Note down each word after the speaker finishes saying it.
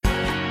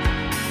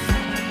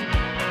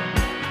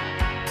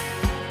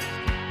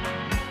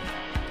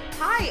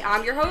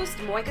I'm your host,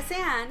 Moika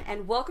San,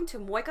 and welcome to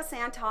Moika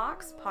San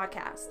Talks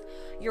podcast,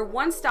 your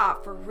one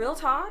stop for real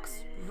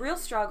talks, real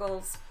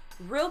struggles,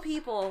 real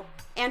people,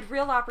 and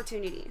real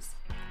opportunities.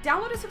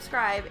 Download and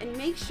subscribe, and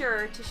make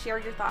sure to share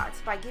your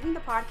thoughts by giving the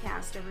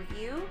podcast a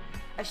review,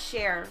 a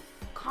share,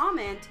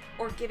 comment,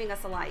 or giving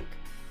us a like.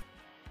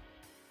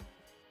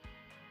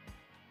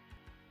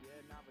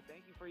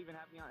 Thank you for even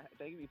having me on.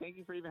 Thank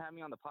you for even having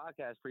me on the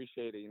podcast.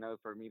 Appreciate it.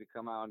 For me to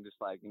come out and just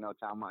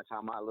tell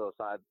my little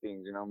side of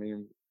things. You know what I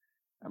mean?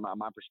 And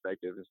my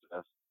perspective and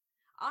stuff.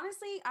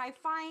 Honestly, I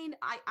find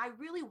I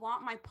really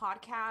want my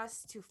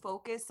podcast to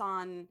focus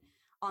on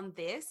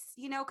this,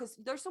 because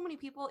there's so many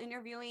people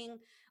interviewing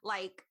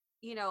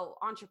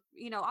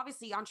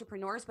obviously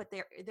entrepreneurs, but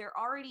they're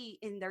already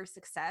in their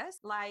success.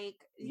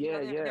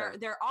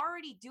 They're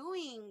already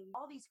doing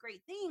all these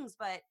great things,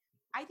 but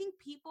I think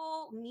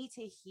people need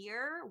to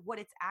hear what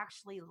it's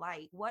actually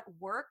like, what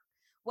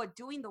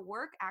doing the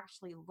work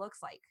actually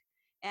looks like.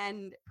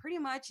 And pretty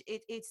much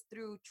it's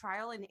through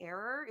trial and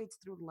error. It's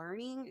through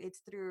learning. It's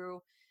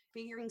through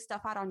figuring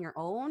stuff out on your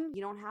own.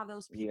 You don't have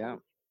those people. Yeah.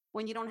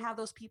 When you don't have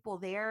those people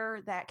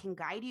there that can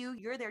guide you,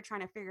 you're there trying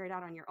to figure it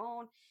out on your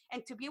own.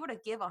 And to be able to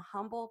give a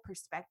humble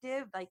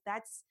perspective,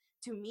 that's,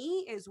 to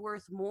me, is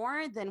worth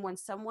more than when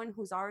someone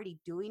who's already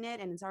doing it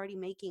and is already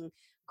making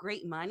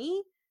great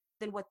money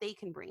than what they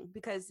can bring,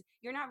 because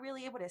you're not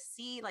really able to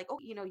see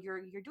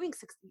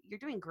you're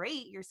doing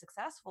great, you're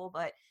successful,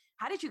 but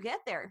how did you get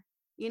there?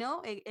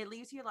 It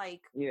leaves you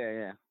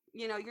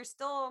you're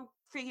still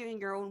figuring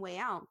your own way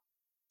out.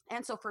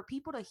 And so for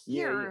people to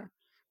hear,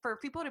 for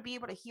people to be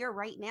able to hear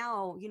right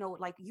now,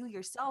 like you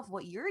yourself,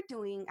 what you're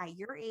doing at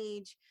your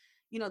age,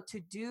 to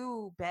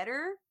do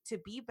better, to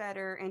be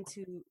better, and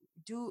to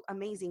do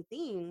amazing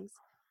things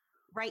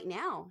right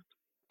now.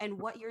 And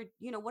what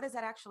what does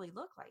that actually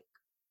look like?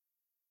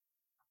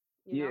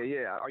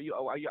 Yeah. Are you?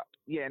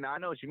 Yeah, no, I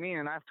know what you mean,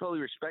 and I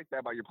totally respect that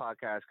about your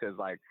podcast, because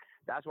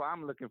that's what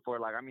I'm looking for.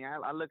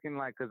 I look in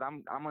because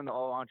I'm in the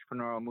whole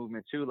entrepreneurial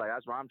movement too.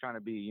 That's where I'm trying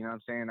to be. You know what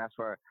I'm saying? That's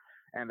where,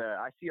 and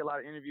I see a lot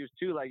of interviews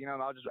too. I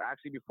was just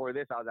actually before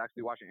this, I was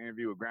actually watching an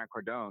interview with Grant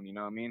Cardone. You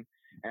know what I mean?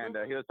 And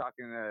he was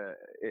talking.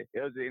 It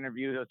was an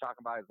interview. He was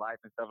talking about his life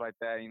and stuff like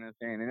that. You know what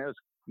I'm saying? And it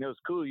was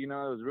cool. It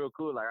was real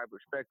cool. I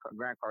respect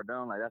Grant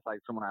Cardone. That's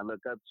someone I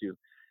look up to.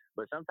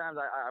 But sometimes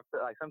I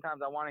feel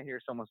sometimes I want to hear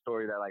someone's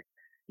story that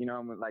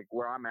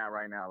where I'm at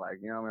right now.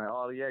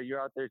 Oh yeah, you're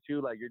out there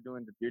too.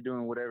 You're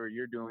doing whatever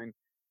you're doing.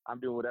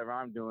 I'm doing whatever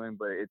I'm doing.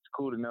 But it's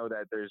cool to know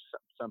that there's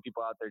some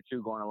people out there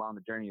too going along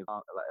the journey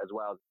as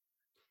well.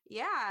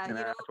 Yeah, and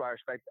that's why I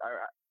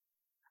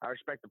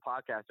respect the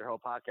podcast, their whole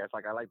podcast.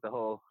 I like the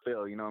whole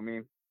feel. You know what I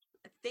mean?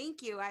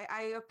 Thank you.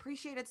 I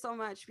appreciate it so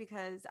much,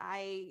 because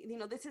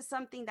this is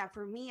something that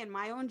for me in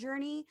my own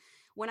journey,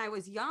 when I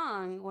was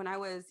young, when I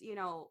was,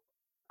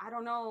 I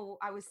don't know,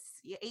 I was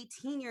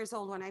 18 years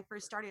old when I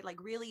first started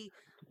really,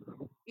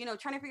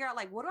 trying to figure out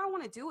what do I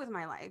want to do with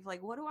my life?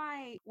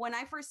 When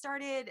I first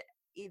started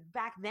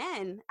back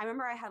then, I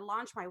remember I had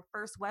launched my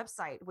first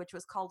website, which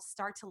was called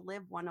Start to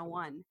Live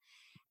 101.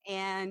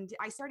 And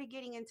I started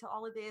getting into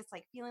all of this,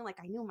 feeling like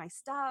I knew my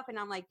stuff. And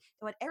I'm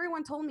but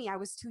everyone told me I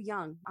was too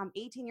young. I'm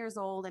 18 years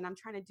old and I'm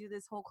trying to do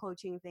this whole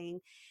coaching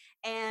thing.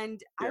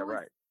 And I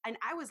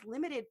was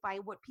limited by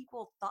what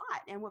people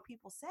thought and what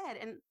people said.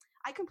 And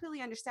I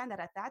completely understand that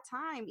at that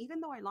time, even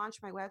though I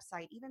launched my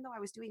website, even though I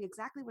was doing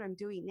exactly what I'm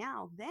doing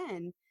now,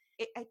 then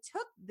it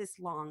took this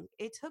long.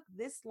 It took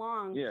this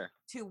long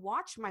to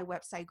watch my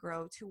website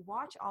grow, to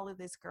watch all of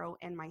this grow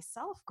and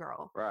myself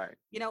grow. Right.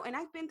 And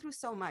I've been through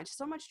so much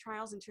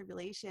trials and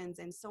tribulations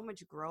and so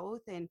much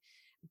growth, and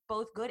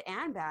both good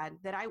and bad,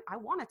 that I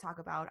want to talk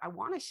about. I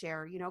want to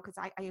share, because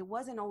I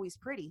wasn't always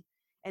pretty.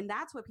 And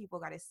that's what people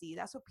got to see.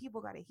 That's what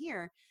people got to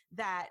hear,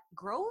 that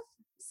growth,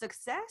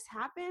 success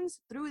happens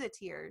through the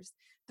tears,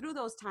 through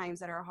those times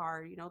that are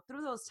hard,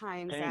 through those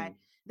times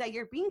that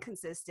you're being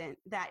consistent,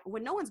 that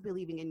when no one's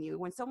believing in you,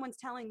 when someone's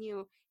telling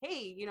you,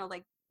 hey,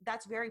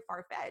 that's very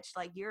far-fetched.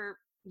 Your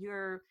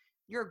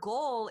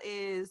goal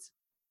is,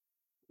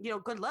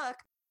 good luck.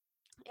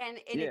 And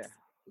it's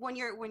when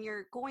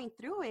you're going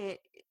through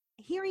it,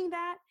 hearing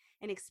that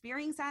and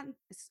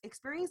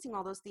experiencing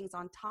all those things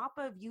on top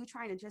of you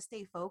trying to just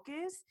stay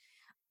focused,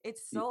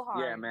 it's so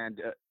hard. Yeah, man.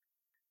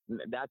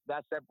 That's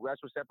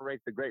what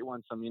separates the great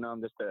ones from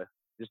just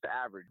the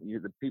average.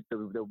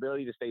 The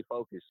ability to stay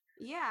focused.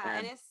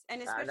 Yeah,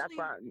 and especially that's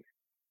why.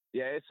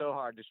 Yeah, it's so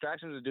hard.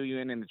 Distractions will do you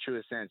in the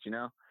truest sense,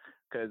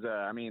 because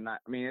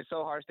it's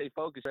so hard to stay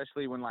focused,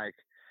 especially when I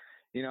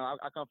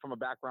come from a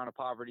background of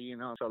poverty,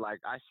 so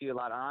I see a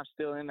lot. I'm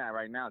still in that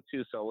right now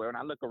too. So when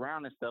I look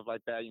around and stuff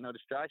like that,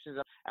 distractions,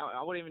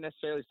 I wouldn't even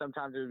necessarily,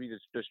 sometimes it would be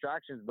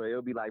distractions, but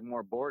it'll be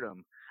more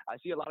boredom. I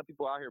see a lot of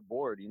people out here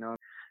bored,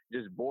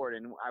 just bored.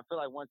 And I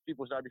feel once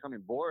people start becoming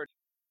bored,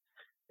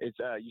 it's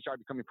you start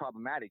becoming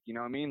problematic. You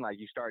know what I mean?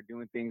 You start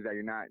doing things that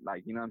you're not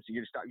so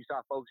you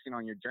start focusing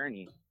on your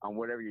journey, on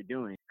whatever you're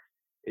doing.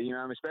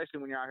 Especially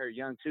when you're out here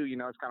young too,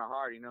 it's kind of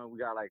hard. We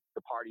got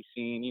the party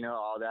scene,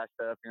 all that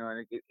stuff,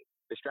 and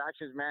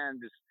distractions, man,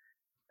 just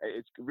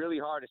it's really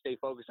hard to stay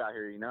focused out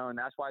here, and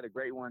that's why the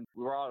great ones,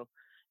 we're all,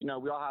 we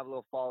all have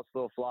little faults,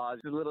 little flaws,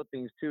 little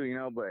things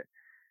too, but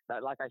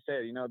that, like I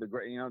said, the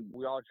great,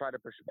 we all try to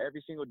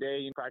every single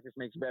day, practice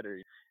makes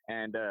better.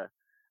 And,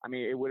 I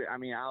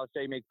would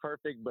say make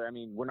perfect, but I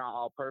mean, we're not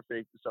all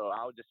perfect. So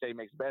I would just say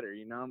makes better,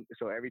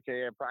 So every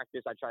day I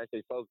practice, I try to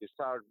stay focused.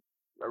 So I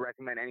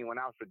recommend anyone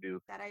else would do.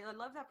 That I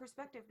love that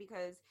perspective,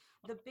 because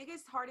the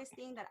biggest, hardest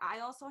thing that I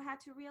also had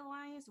to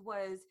realize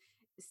was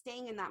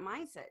staying in that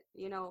mindset,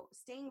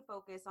 staying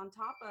focused on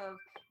top of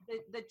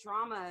the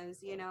dramas,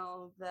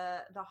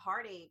 the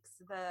heartaches,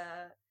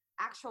 the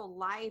actual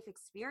life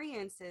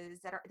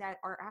experiences that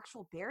are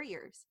actual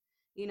barriers,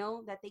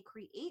 that they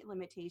create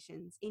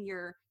limitations in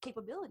your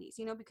capabilities,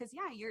 because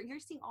yeah, you're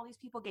seeing all these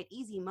people get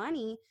easy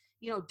money,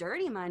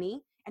 dirty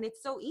money, and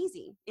it's so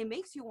easy. It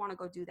makes you want to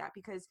go do that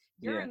because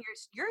Yeah.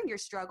 you're in your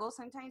struggle.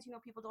 Sometimes,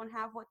 people don't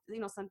have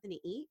something to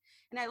eat.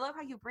 And I love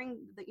how you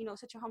bring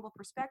such a humble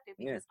perspective,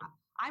 Yeah. because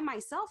I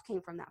myself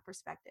came from that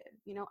perspective.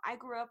 I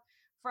grew up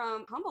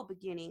from humble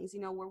beginnings,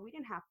 where we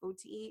didn't have food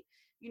to eat.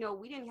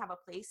 We didn't have a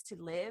place to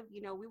live.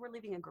 We were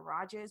living in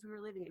garages. We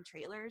were living in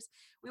trailers.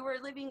 We were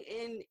living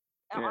in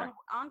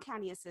on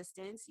county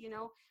assistance.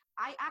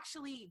 I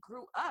actually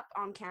grew up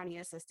on county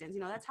assistance.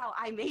 That's how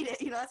I made it.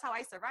 That's how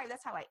I survived.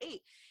 That's how I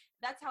ate.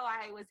 That's how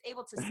I was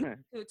able to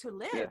to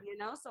live.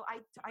 Yeah. So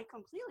I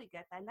completely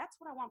get that, and that's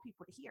what I want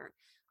people to hear.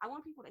 I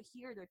want people to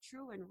hear the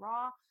true and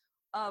raw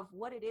of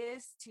what it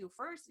is to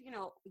first,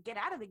 get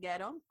out of the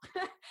ghetto.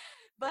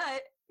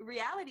 But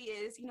reality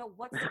is,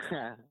 what's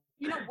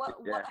what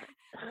what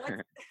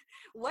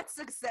what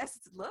success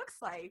looks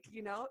like.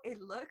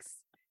 It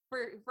looks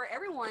for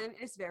everyone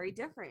is very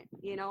different.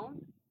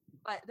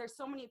 But there's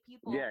so many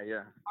people Yeah.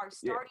 Yeah. are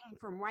starting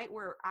from right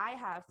where I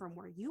have, from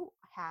where you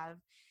have,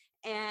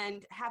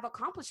 and have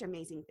accomplished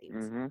amazing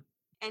things. Mm-hmm.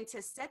 And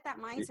to set that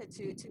mindset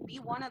to be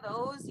one of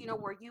those,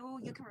 where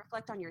you can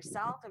reflect on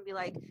yourself and be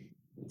like,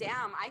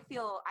 damn, I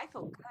feel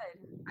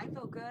good. I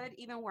feel good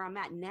even where I'm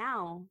at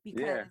now,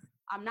 because Yeah.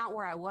 I'm not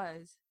where I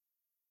was.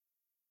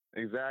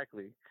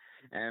 Exactly.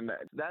 And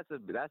that's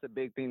a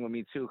big thing with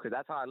me too, because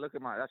that's how I look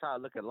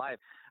at life.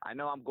 I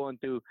know I'm going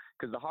through,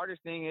 because the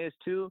hardest thing is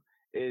too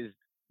is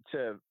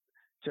to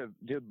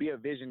to be a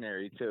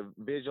visionary, to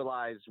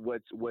visualize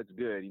what's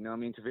good. You know what I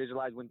mean? To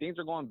visualize when things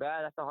are going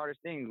bad, that's the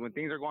hardest thing. When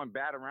things are going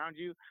bad around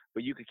you,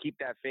 but you could keep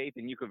that faith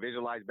and you could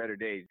visualize better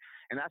days.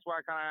 And that's where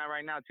I kind of am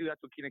right now too.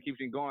 That's what kind of keeps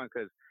me going,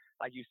 because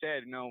like you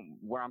said,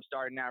 where I'm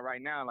starting at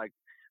right now, like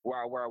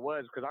where I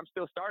was, because I'm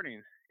still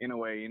starting in a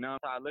way. So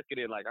I look at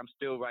it like I'm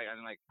still right.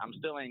 I'm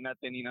still ain't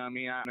nothing. You know what I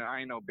mean? I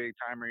ain't no big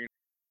timer,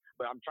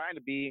 but I'm trying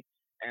to be.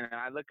 And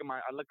I look at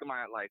my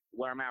like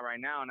where I'm at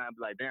right now, and I'm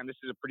like, damn, this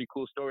is a pretty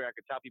cool story I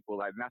could tell people.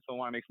 Like, and that's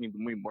what makes me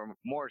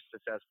more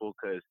successful,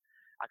 because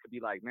I could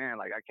be like, man,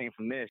 like I came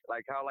from this,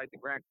 like how like the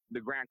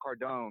Grant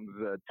Cardones,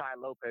 the Ty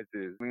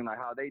Lopez's, I mean, like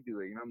how they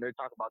do it. They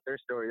talk about their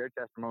story, their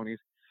testimonies,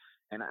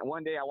 and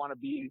one day I want to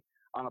be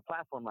on a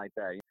platform like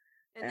that.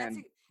 and that's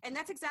And and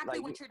that's exactly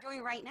like, what you're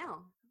doing right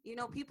now.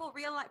 People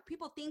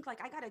think like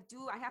I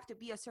have to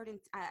be a certain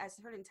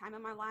time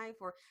in my life,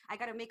 or I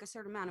got to make a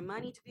certain amount of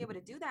money to be able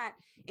to do that,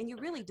 and you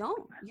really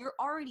don't. You're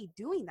already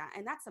doing that,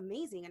 and that's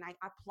amazing, and I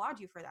applaud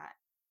you for that.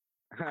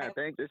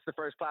 this is the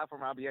first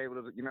platform I'll be able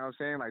to, you know what I'm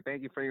saying? Like,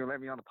 thank you for even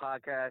letting me on the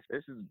podcast.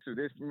 This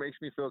makes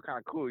me feel kind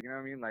of cool, you know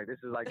what I mean? Like, this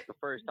is like the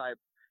first type,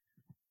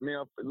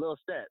 little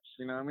steps,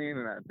 you know what I mean?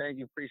 And thank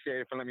you, appreciate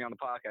it for letting me on the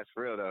podcast,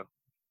 for real though.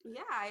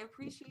 Yeah, I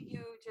appreciate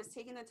you just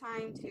taking the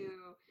time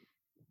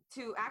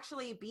to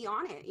actually be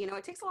on it.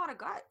 It takes a lot of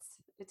guts.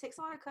 It takes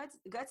a lot of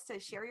guts to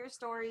share your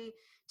story,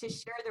 to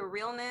share the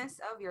realness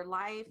of your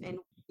life and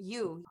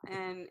you.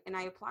 And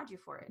I applaud you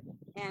for it.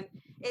 And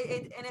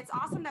it's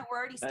awesome that we're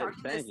already Hey,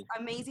 starting thank this you.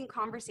 amazing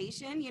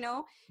conversation,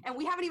 and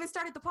we haven't even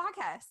started the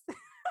podcast.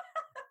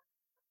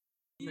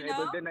 you Hey,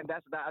 know? but then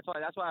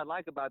that's what I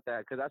like about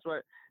that, because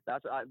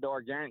that's the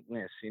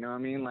organicness, you know what I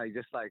mean? Like,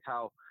 just like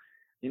how,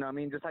 you know what I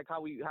mean? Just like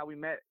how we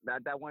met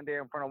that one day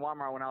in front of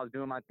Walmart when I was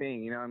doing my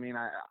thing, you know what I mean?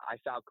 I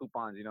sell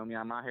coupons, you know what I mean?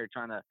 I'm out here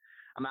trying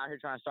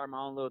to start my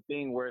own little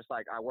thing where it's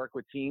like I work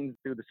with teens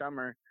through the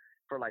summer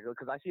for like,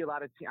 because I see a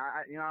lot of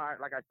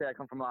like I said, I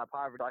come from a lot of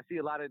poverty. So I see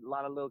a lot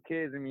of little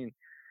kids. I mean,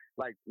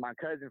 like my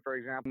cousin, for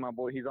example, my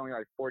boy, he's only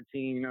like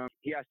 14,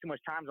 he has too much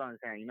time on his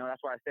hand,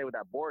 that's why I say with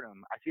that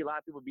boredom. I see a lot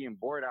of people being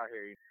bored out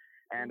here.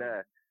 And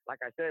like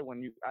I said,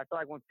 I feel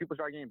like when people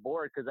start getting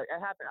bored, because like, it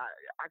happened,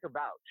 I could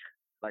vouch.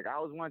 Like I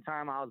was one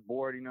time I was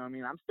bored, you know what I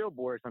mean? I'm still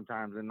bored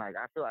sometimes, and like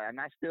I feel like, and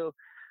I still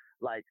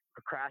like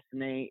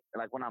procrastinate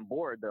like when I'm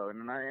bored though,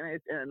 and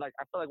like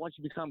I feel like once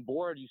you become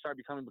bored, you start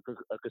becoming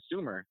a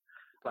consumer.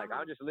 Like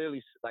I'll just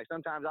literally, like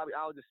sometimes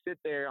I'll just sit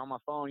there on my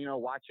phone,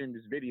 watching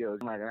these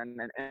videos, like and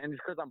it's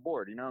because I'm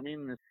bored, you know what I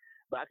mean?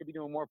 But I could be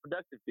doing more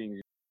productive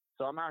things.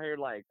 So I'm out here,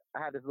 like I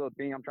have this little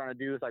thing I'm trying to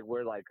do. It's like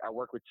where like I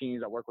work with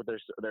teens, I work with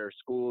their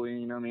schooling,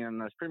 you know what I mean? And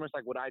that's pretty much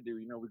like what I do.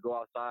 We go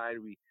outside,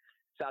 we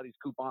sell these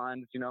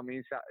coupons, you know what I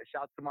mean?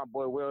 Shout to my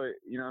boy Will,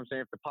 you know what I'm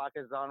saying? If the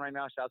podcast is on right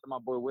now, shout to my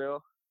boy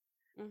Will.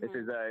 Mm-hmm.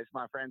 It's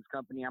my friend's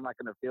company. I'm like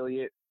an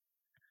affiliate.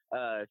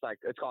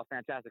 it's called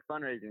Fantastic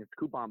Fundraising. It's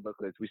coupon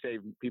booklets. We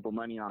save people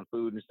money on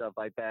food and stuff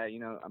like that.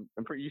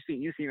 I'm pretty.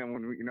 You seen them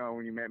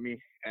when you met me,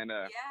 and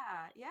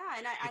Yeah,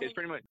 and it's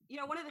pretty much.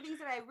 one of the things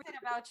that I really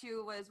about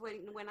you was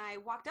when I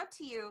walked up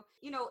to you,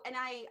 and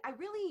I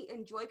really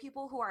enjoy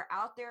people who are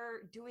out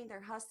there doing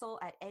their hustle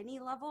at any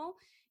level.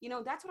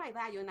 That's what I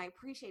value and I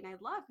appreciate and I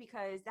love,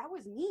 because that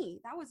was me.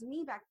 That was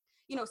me back.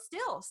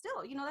 Still,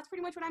 that's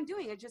pretty much what I'm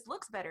doing. It just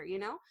looks better.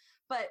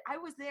 But I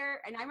was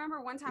there, and I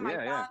remember one time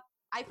Yeah,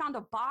 I found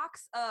a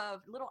box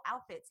of little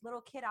outfits,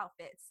 little kid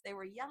outfits. They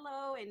were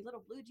yellow and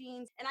little blue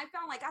jeans. And I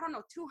found I don't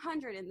know,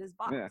 200 in this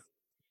box. yeah,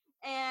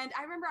 And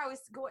I remember I was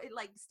going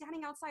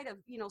standing outside of,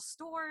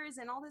 stores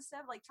and all this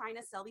stuff, trying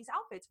to sell these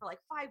outfits for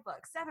 $5,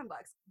 $7.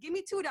 Give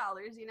me $2,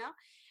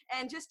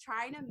 and just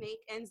trying to make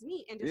ends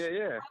meet and just yeah,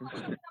 yeah, have a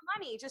little bit of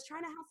money, just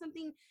trying to have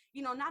something,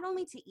 not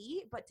only to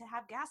eat, but to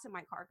have gas in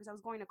my car because I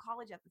was going to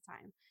college at the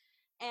time.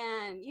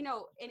 And,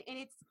 and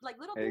it's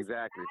little things like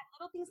exactly. that,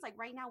 little things like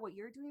right now, what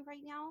you're doing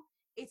right now,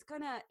 it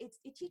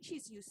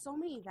teaches you so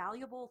many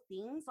valuable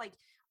things.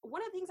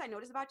 One of the things I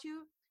noticed about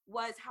you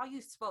was how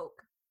you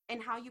spoke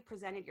and how you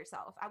presented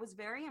yourself. I was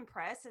very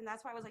impressed. And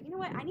that's why I was like, you know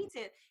what? I need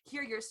to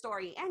hear your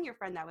story and your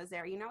friend that was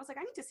there. I was like,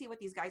 I need to see what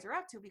these guys are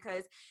up to,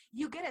 because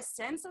you get a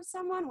sense of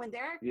someone when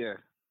they're, Yeah,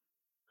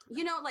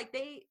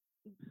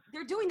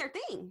 they're doing their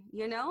thing,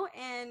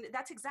 and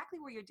that's exactly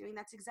where you're doing.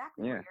 That's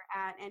exactly where yeah, you're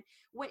at. And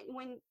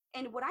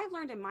and what I've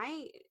learned in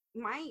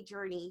my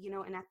journey,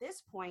 and at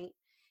this point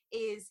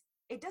is,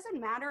 it doesn't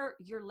matter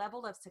your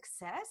level of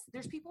success.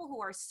 There's people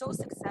who are so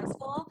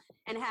successful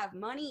and have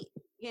money,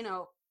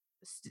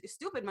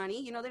 stupid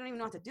money, they don't even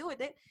know what to do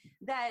with it.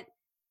 That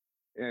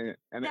yeah,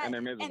 and that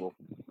they're and miserable.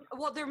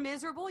 well, they're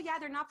miserable. Yeah,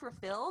 they're not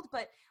fulfilled.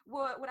 But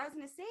what I was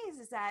going to say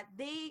is that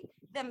they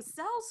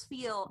themselves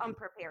feel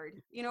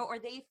unprepared, or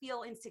they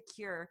feel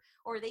insecure,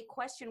 or they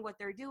question what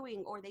they're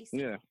doing, or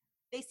Yeah,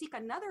 they seek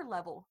another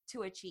level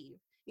to achieve,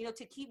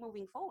 to keep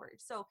moving forward.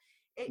 So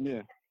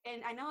yeah,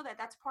 and I know that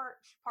that's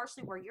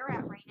partially where you're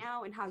at right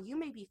now and how you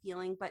may be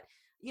feeling. But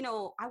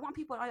I want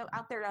people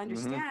out there to mhm,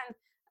 understand.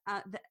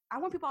 I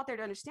want people out there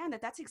to understand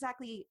that that's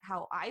exactly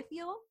how I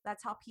feel.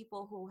 That's how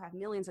people who have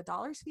millions of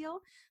dollars feel.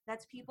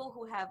 That's people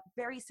who have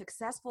very yes,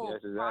 successful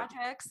exactly.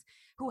 projects,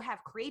 who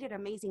have created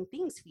amazing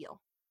things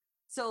feel.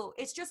 So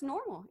it's just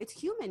normal. It's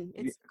human.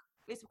 Yeah,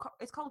 It's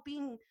called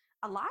being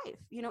alive,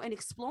 and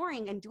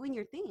exploring and doing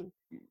your thing.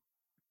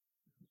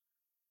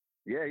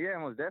 yeah, yeah,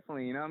 most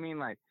definitely. You know what I mean?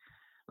 Like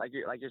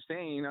you're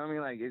saying, you know what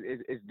I mean?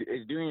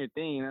 It's doing your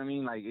thing, you know what I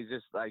mean? It's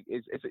just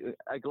it's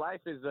like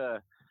life is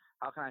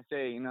how can I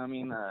say, you know what I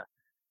mean?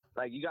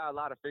 You got a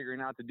lot of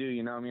figuring out to do,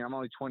 you know what I mean? I'm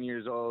only 20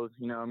 years old,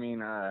 you know what I mean?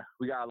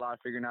 We got a lot of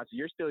figuring out. So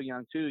you're still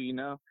young too, you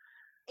know?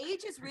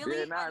 Age is Yeah,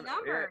 really not a yeah,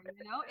 number.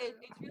 It's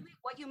really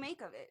what you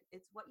make of it.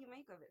 It's what you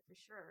make of it, for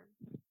sure.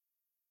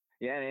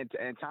 yeah,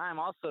 and time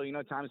also, you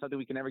know, time is something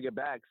we can never get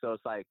back. So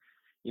it's like,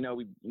 you know,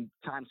 we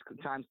time's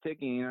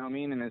ticking, you know what I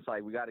mean? And it's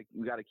like we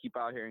gotta keep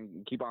out here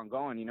and keep on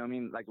going, you know what I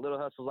mean? Like little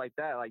hustles like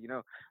that, like, you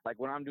know, like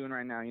what I'm doing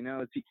right now, you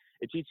know,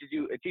 it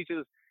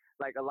teaches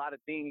like a lot of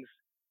things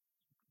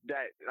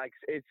that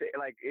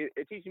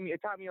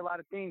it taught me a lot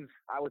of things.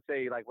 I would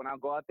say, like, when I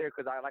go out there,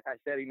 because like I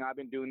said, you know, I've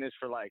been doing this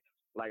for like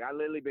I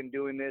literally been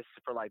doing this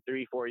for like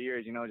 3-4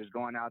 years, you know, just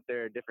going out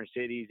there different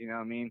cities, you know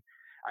what I mean?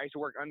 I used to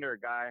work under a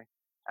guy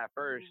at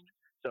first, Mm-hmm.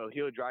 so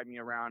he would drive me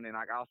around and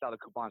like I'll sell the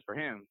coupons for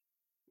him.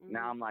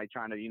 Now Mm-hmm. I'm like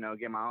trying to, you know,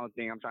 get my own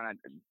thing. I'm trying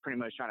to pretty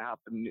much trying to help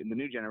the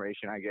new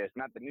generation, I guess.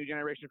 Not the new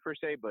generation per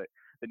se, but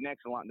the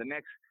next one, the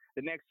next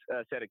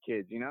set of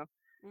kids, you know,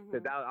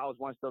 because Mm-hmm. I was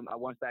once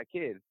that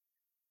kid.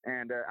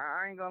 And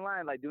I ain't gonna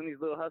lie, like doing these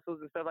little hustles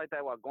and stuff like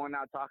that while going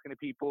out talking to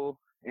people,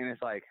 and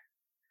it's like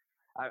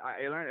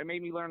I learned. It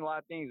made me learn a lot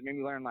of things. It made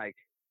me learn like,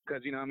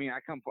 because you know, what I mean,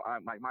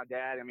 like my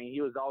dad. I mean,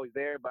 he was always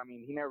there, but I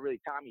mean, he never really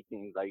taught me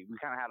things. Like we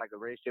kind of had like a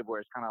relationship where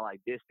it's kind of like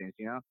distance,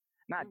 you know,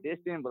 not Mm-hmm.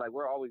 distant, but like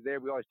we're always there.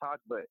 We always talk,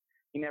 but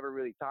he never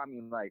really taught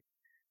me like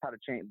how to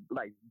change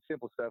like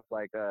simple stuff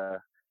like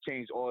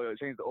change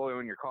the oil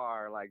in your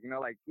car, like you know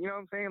what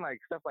I'm saying, like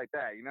stuff like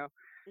that, you know,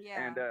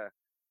 Yeah. and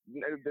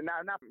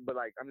not, but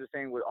like I'm just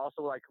saying, with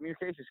also like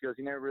communication skills,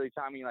 he never really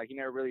taught me, like he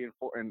never really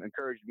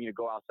encouraged me to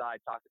go outside,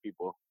 talk to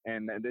people.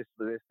 And this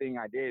thing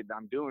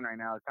I'm doing right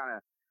now is kind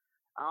of,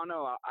 I don't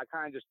know, I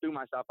kind of just threw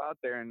myself out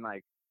there, and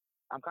like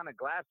I'm kind of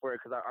glad for it,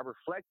 because I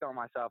reflect on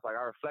myself, like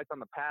I reflect on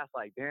the past,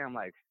 like damn,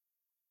 like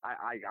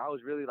I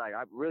was really like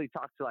I really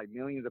talked to like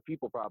millions of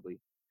people probably,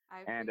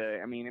 I and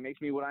appreciate. I mean it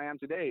makes me what I am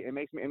today. It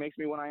makes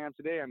me what I am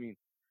today. I mean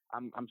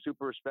I'm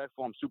super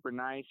respectful. I'm super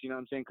nice. You know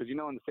what I'm saying? Because you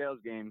know, in the sales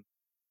game,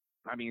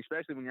 I mean,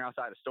 especially when you're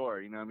outside the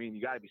store, you know what I mean?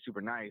 You got to be super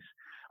nice,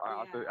 Yeah.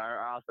 or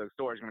else the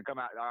store's gonna come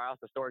out, or else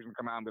the store's gonna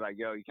come out and be like,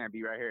 "Yo, you can't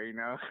be right here," you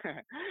know. But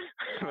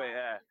Yeah.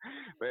 yeah,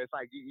 but it's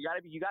like you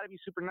gotta be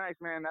super nice,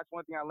 man. That's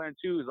one thing I learned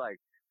too. Is like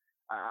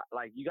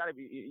you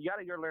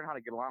gotta learn how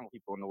to get along with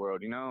people in the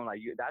world, you know.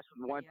 That's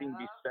one thing to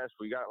be Yeah.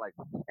 successful. You gotta like,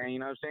 and you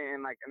know what I'm saying,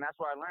 and like, and that's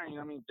what I learned. You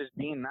know what I mean? Just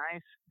being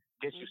nice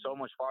gets you so Mm-hmm.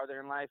 much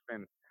farther in life,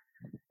 and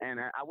And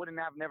I wouldn't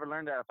have never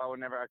learned that if I would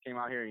never came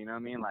out here. You know what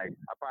I mean? Like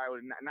I probably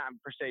would not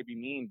per se be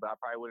mean, but I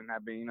probably wouldn't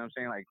have been. You know what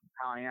I'm saying? Like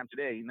how I am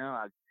today. You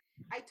know?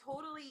 I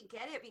totally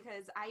get it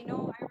because I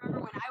remember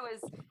when I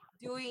was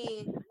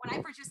when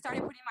I first just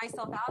started putting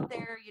myself out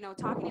there,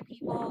 talking to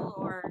people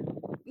or,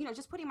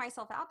 just putting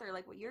myself out there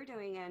like what you're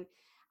doing. And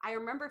I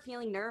remember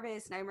feeling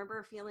nervous and I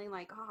remember feeling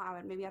like,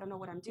 oh, maybe I don't know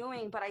what I'm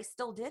doing, but I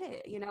still did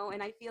it,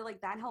 and I feel like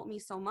that helped me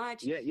so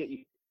much yeah, yeah,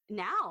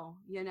 now,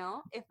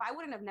 if I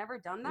wouldn't have never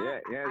done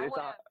that, yeah, yeah. It's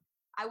all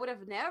I would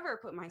have never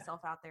put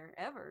myself out there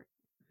ever,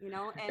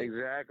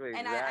 exactly,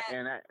 and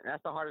and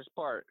that's the hardest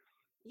part.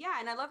 yeah,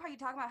 and I love how you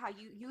talk about how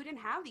you didn't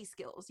have these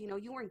skills.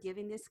 You weren't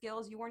given these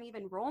skills. You weren't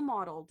even role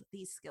modeled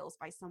these skills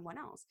by someone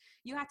else.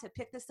 You had to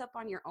pick this up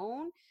on your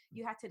own.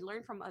 You had to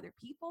learn from other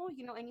people, and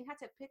you had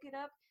to pick it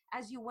up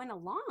as you went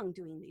along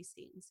doing these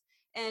things.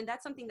 And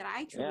that's something that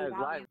I truly Yeah, it's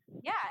life. value.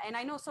 Yeah, and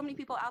I know so many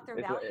people out there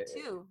It's value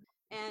too.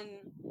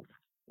 And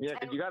yeah,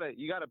 because you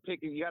gotta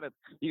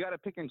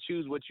pick and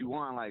choose what you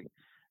want. Like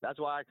that's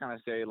why I kind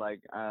of say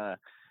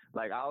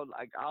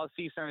I'll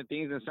see certain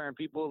things in certain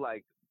people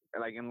like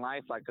in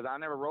life, like, because I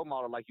never role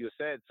model like you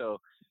said. So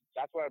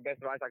that's what the best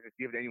advice I could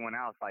give to anyone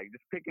else. Like,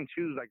 just pick and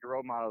choose like your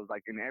role models,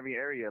 like in every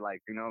area,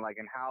 like like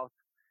in house.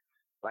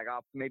 Like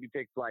I'll maybe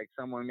pick like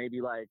someone,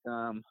 maybe like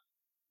I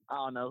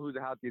don't know who's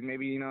the healthiest.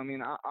 Maybe what I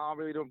mean. I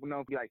really don't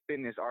know if he like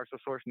fitness, Arnold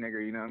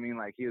Schwarzenegger. You know what I mean?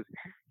 Like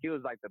he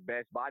was like the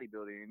best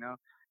bodybuilder.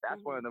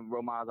 That's one of the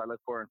role models I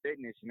look for in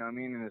fitness. You know what I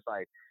mean? And it's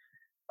like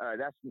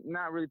that's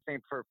not really the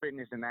same for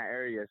fitness in that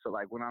area. So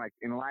like when I like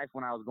in life,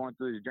 when I was going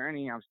through this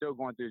journey, I'm still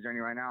going through the journey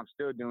right now. I'm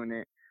still doing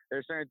it.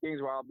 There's certain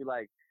things where I'll be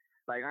like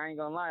I ain't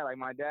gonna lie, like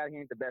my dad, he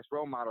ain't the best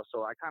role model.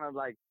 So I kind of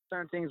like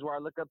certain things where I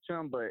look up to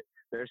him, but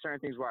there's certain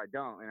things where I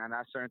don't, and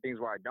that's certain things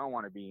where I don't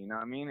want to be. You know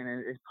what I mean?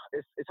 And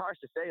it's hard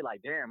to say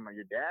like, damn,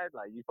 your dad,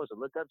 like you're supposed to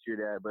look up to your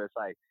dad, but it's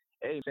like,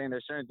 hey, I'm saying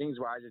there's certain things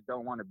where I just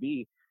don't want to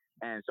be,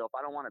 and so if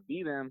I don't want to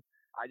be them,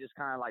 I just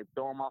kind of like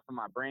throw them off in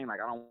my brain. Like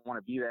I don't want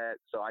to be that,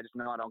 so I just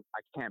know I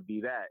can't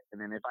be that.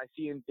 And then if I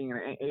see anything,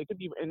 and it could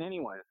be in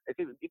anyone. It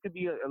could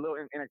be a little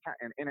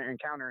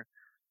encounter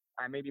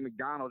at maybe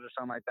McDonald's or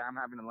something like that. I'm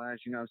having a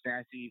lunch, you know what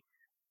I'm saying?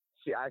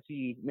 I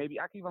see. Maybe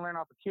I can even learn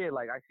off a kid.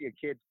 Like I see a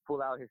kid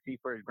pull out his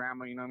seat for his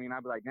grandma. You know what I mean?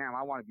 I'd be like, damn,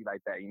 I want to be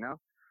like that. And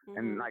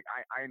like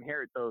I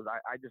inherit those.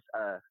 I just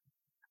I'm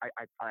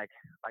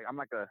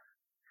like a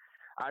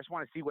I just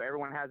want to see what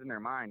everyone has in their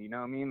mind, you know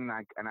what I mean?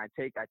 And I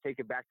take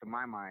it back to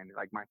my mind,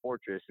 like my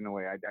fortress in a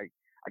way. I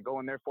go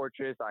in their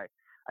fortress. I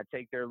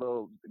take their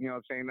little, you know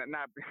what I'm saying?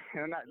 Not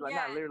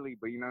literally,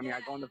 but you know what I mean?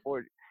 I go in the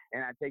fort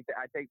and I take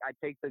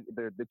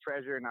the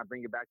treasure and I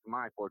bring it back to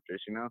my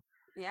fortress,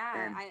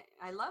 Yeah, And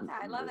I love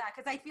that. I love that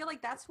because I feel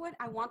like that's what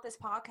I want this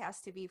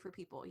podcast to be for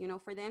people,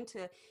 for them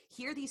to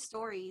hear these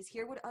stories,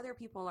 hear what other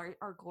people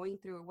are going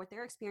through, what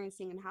they're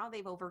experiencing and how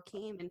they've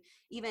overcame and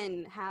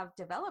even have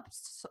developed,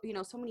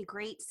 so many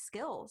great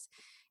skills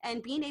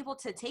and being able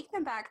to take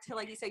them back to,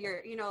 like you said,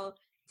 to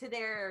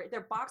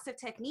their box of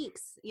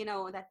techniques,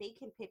 that they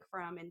can pick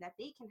from and that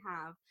they can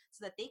have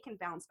so that they can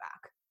bounce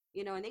back,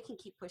 and they can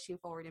keep pushing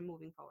forward and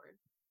moving forward.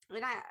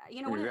 And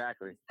one of the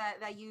things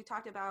that you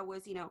talked about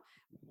was,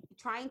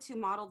 trying to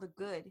model the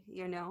good,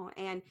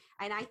 and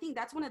I think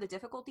that's one of the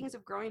difficult things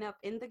of growing up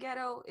in the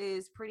ghetto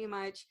is pretty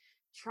much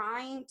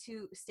trying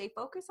to stay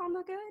focused on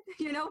the good,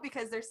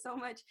 because there's so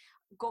much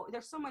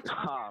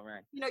oh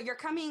man, you're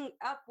coming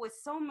up with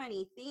so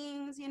many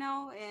things,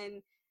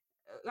 and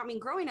I mean,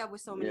 growing up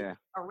with so many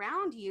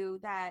around you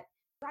that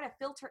you got to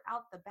filter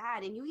out the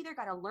bad, and you either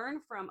got to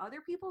learn from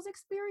other people's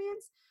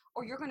experience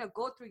or you're going to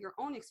go through your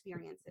own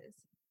experiences.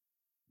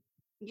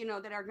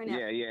 That are gonna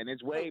and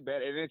it's way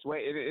better. And it's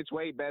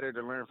way better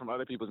to learn from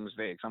other people's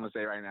mistakes. I'm gonna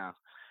say right now,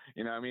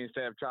 you know what I mean,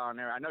 instead of trial and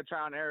error. I know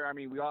trial and error. I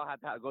mean, we all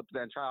have to go through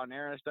that trial and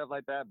error and stuff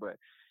like that. But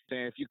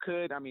if you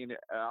could, I mean,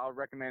 I'll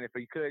recommend if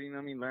you could,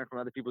 learn from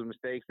other people's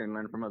mistakes and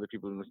learn from other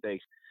people's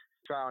mistakes.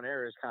 Trial and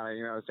error is kind of,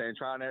 saying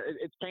trial and error.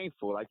 It's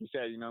painful, like you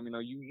said,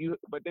 you.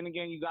 But then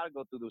again, you got to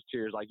go through those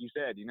tears, like you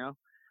said, pain.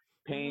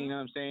 You know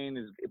what I'm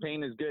saying?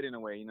 Pain is good in a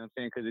way. You know what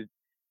I'm saying? Because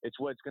it's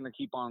what's gonna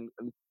keep on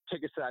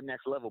take us to that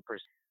next level, per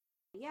se.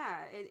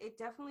 Yeah, it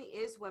definitely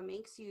is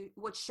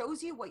what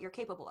shows you what you're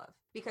capable of,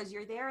 because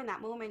you're there in that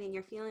moment and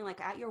you're feeling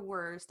like at your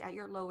worst, at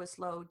your lowest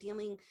low,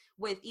 dealing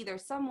with either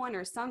someone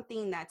or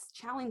something that's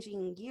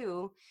challenging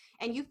you,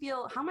 and you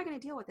feel, how am I going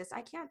to deal with this?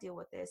 I can't deal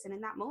with this. And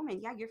in that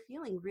moment, yeah, you're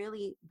feeling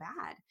really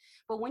bad.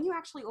 But when you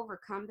actually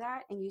overcome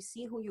that and you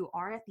see who you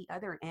are at the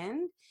other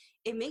end,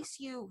 it makes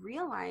you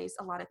realize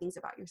a lot of things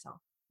about yourself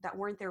that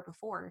weren't there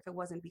before if it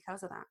wasn't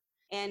because of that.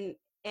 And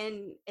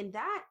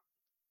that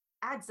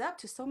adds up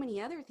to so many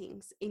other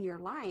things in your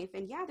life.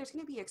 And yeah, there's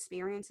going to be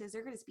experiences,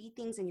 there's going to be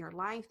things in your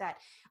life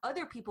that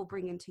other people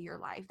bring into your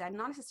life that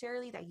not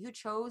necessarily that you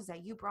chose,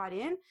 that you brought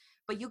in,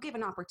 but you give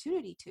an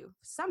opportunity to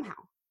somehow,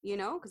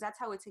 because that's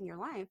how it's in your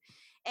life.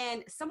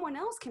 And someone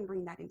else can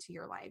bring that into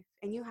your life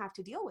and you have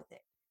to deal with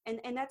it.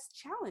 And that's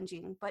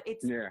challenging, but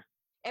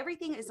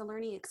everything is a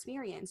learning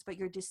experience, but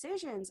your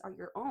decisions are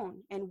your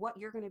own, and what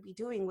you're going to be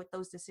doing with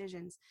those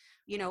decisions,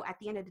 at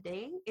the end of the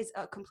day is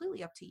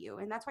completely up to you.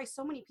 And that's why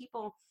so many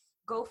people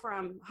go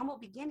from humble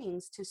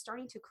beginnings to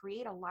starting to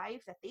create a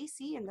life that they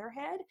see in their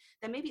head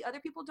that maybe other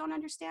people don't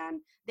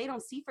understand. They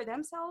don't see for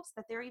themselves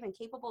that they're even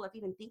capable of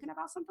even thinking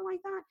about something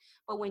like that.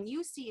 But when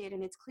you see it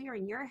and it's clear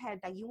in your head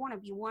that you want to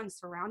be one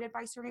surrounded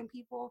by certain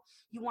people,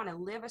 you want to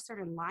live a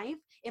certain life,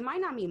 it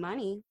might not be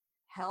money,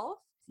 health,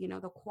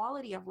 the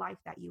quality of life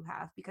that you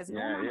have, because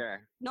Yeah, yeah.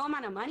 no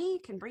amount of money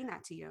can bring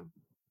that to you.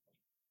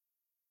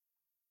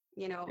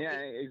 Yeah,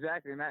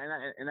 exactly, and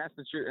that's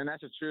the true, and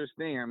that's the truest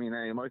thing. I mean,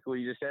 Marco, what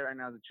you just said right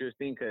now is the truest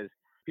thing, because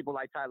people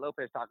like Ty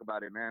Lopez talk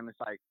about it, man. It's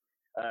like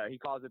he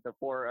calls it the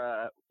four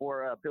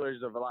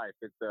pillars of life.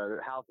 It's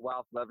health,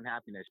 wealth, love, and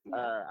happiness.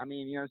 Yeah. I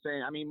mean, you know what I'm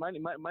saying? I mean,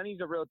 money's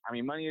a real. I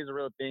mean, money is a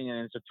real thing,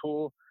 and it's a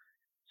tool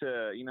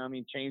to, you know what I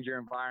mean, change your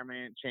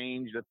environment,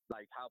 change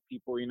like how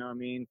people, you know what I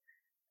mean.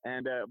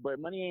 And but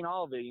money ain't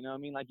all of it, you know what I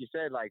mean. Like you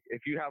said, like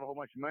if you have a whole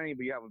bunch of money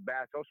but you have a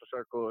bad social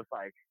circle, it's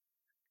like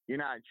you're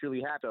not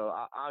truly happy. So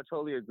I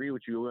totally agree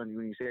with you when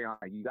you say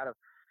like you gotta.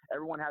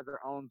 Everyone has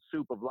their own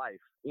soup of life.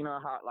 You know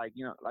how like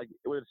like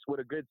with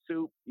a good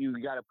soup you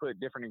gotta put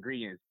different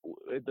ingredients.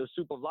 With the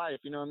soup of life,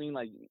 you know what I mean.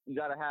 Like you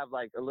gotta have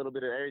like a little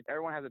bit of everything.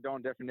 Everyone has their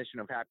own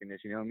definition of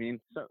happiness. You know what I mean.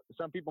 So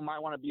some people might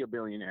want to be a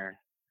billionaire.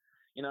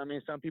 You know what I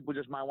mean? Some people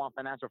just might want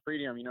financial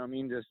freedom, you know what I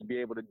mean? Just to be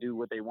able to do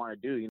what they want to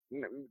do.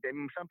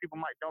 Some people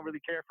don't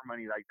really care for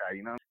money like that,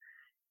 you know?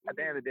 At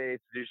the end of the day,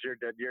 it's just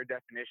your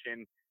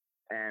definition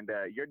and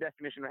your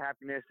definition of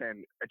happiness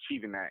and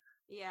achieving that.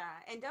 Yeah,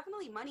 and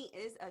definitely money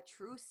is a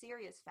true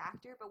serious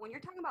factor, but when you're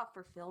talking about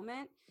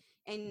fulfillment,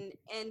 and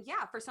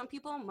yeah, for some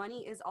people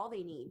money is all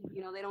they need.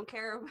 They don't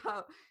care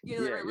about Yeah,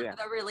 yeah.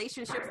 the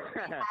relationships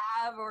that they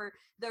have, or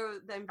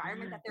the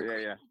environment that they're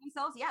creating for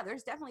themselves. Yeah,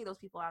 there's definitely those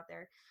people out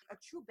there. A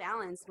true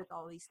balance with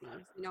all these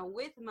things,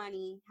 with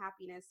money,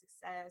 happiness,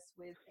 success,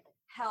 with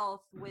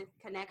health, with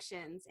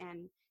connections,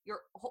 and your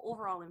whole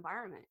overall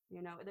environment.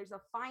 There's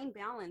a fine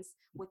balance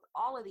with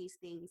all of these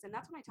things, and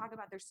that's when I talk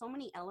about there's so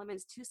many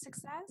elements to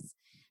success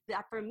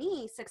that for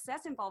me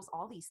success involves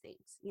all these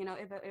things.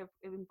 It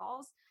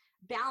involves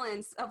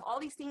balance of all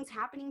these things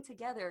happening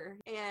together,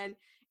 and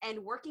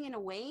working in a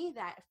way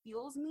that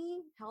fuels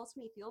me, helps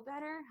me feel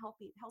better,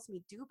 helps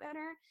me do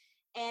better,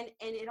 and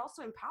it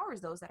also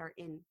empowers those that are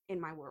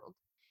in my world.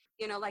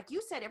 Like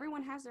you said,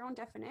 everyone has their own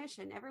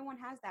definition. Everyone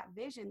has that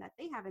vision that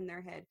they have in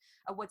their head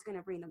of what's going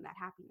to bring them that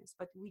happiness.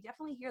 But we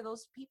definitely hear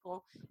those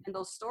people and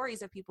those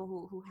stories of people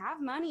who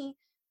have money,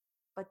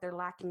 but they're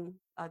lacking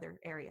other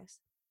areas,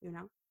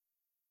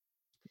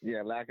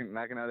 Yeah, lacking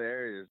other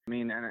areas. I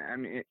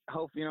mean,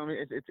 hope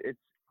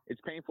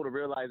it's painful to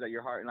realize that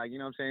your heart, like, you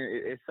know what I'm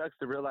saying. It sucks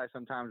to realize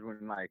sometimes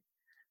when like,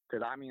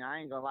 because I mean, I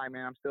ain't gonna lie,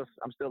 man.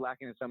 I'm still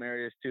lacking in some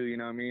areas too. You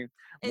know what I mean?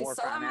 And More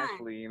so am I.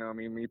 financially. You know what I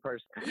mean? Me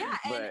personally. Yeah,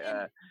 But you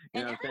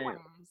and know what I'm saying? everyone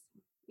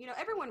is.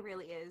 Everyone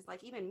really is.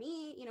 Like even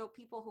me,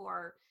 people who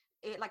are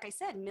like I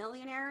said,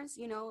 millionaires,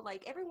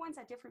 like everyone's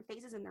at different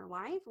phases in their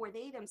life where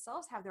they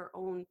themselves have their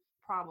own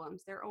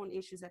problems, their own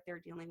issues that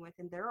they're dealing with,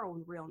 and their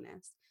own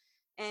realness.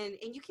 And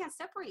you can't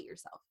separate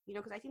yourself,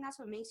 because I think that's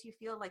what makes you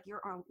feel like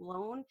you're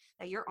alone,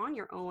 that you're on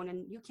your own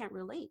and you can't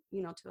relate,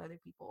 to other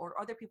people, or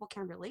other people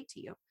can't relate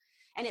to you.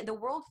 And the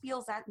world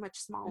feels that much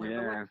smaller.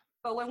 Yeah.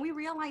 But when we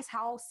realize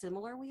how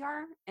similar we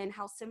are and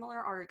how similar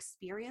our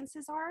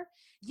experiences are,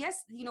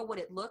 yes, what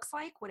it looks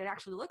like, what it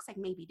actually looks like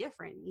may be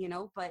different,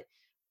 but,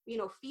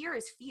 fear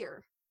is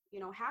fear,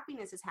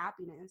 happiness is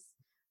happiness.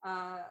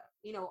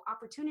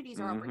 Opportunities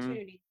are Mhm.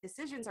 opportunity,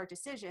 decisions are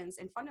decisions.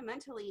 And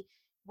fundamentally,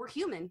 we're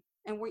human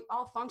and we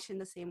all function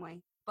the same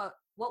way. But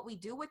what we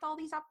do with all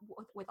these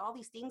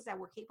things that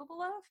we're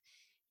capable of,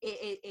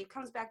 it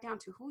comes back down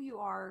to who you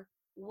are,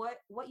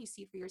 what you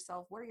see for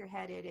yourself, where you're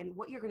headed, and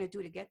what you're going to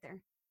do to get there.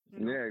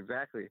 Yeah,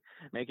 exactly.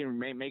 Making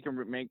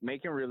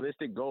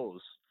realistic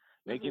goals,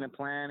 making a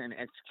plan and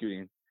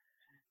executing.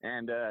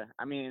 And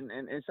I mean,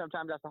 and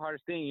sometimes that's the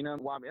hardest thing,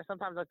 Well, I mean,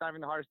 sometimes that's not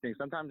even the hardest thing.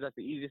 Sometimes that's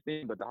the easiest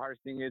thing, but the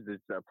hardest thing is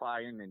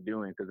applying and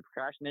doing. Because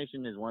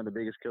procrastination is one of the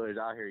biggest killers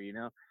out here,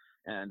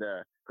 And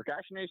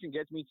procrastination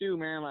gets me too,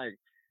 man. Like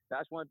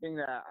that's one thing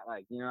that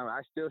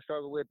I still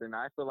struggle with, and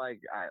I feel like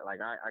I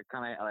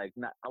kind of like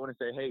not, I wouldn't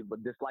say hate,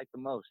 but dislike the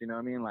most. You know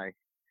what I mean? Like,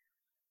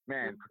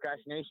 man,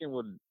 procrastination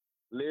would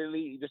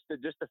literally just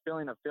the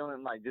feeling of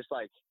feeling like just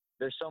like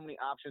there's so many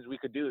options we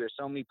could do. There's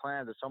so many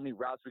plans. There's so many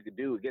routes we could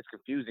do. It gets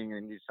confusing,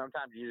 and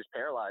sometimes you're just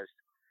paralyzed.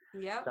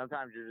 Yeah.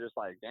 Sometimes you're just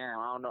like, damn,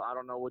 I don't know. I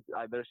don't know what.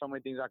 There's so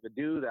many things I could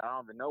do that I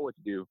don't even know what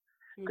to do.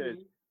 Because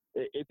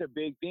it's a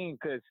big thing.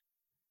 Because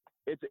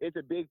it's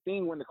a big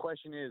thing when the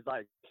question is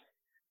like,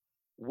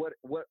 what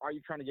are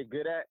you trying to get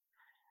good at?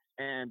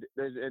 And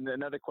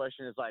another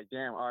question is like,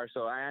 damn, all right,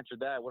 so I answered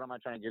that. What am I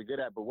trying to get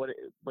good at?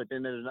 But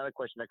then there's another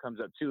question that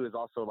comes up too, is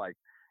also like,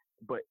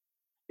 but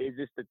is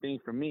this the thing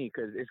for me?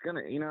 Because it's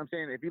gonna, you know what I'm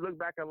saying? If you look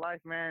back at life,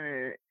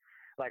 man,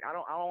 like I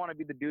don't want to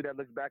be the dude that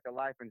looks back at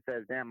life and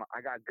says, damn,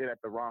 I got good at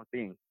the wrong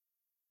thing.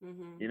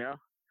 You know,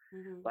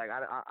 like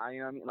I you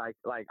know what I mean?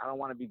 Like I don't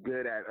want to be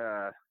good at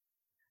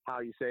how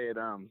you say it,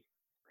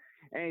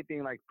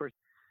 anything like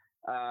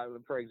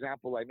for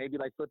example, like maybe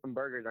like flipping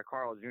burgers at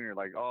Carl's Jr.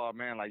 Like, oh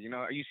man, like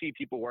you see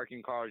people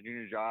working Carl's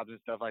Jr. jobs and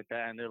stuff like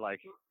that, and they're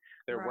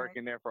Right.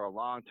 working there for a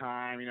long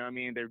time. You know what I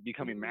mean? They're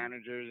becoming Mhm.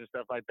 managers and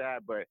stuff like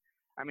that. But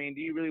I mean,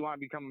 do you really want to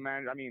become a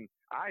manager? I mean,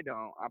 I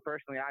don't. I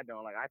personally, I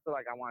don't. Like, I feel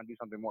like I want to do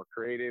something more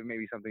creative,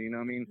 maybe something. You know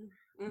what I mean?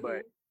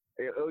 But Mhm.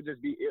 it would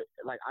just be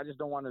like I just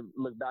don't want to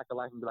look back at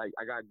life and be like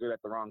I got good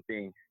at the wrong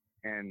thing,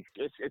 and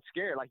it's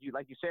scary. Like you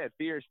said,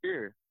 fear is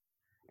fear,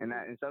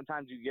 Mhm. and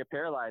sometimes you get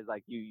paralyzed.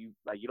 Like you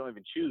don't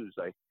even choose.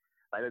 Like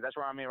that's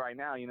where I'm in right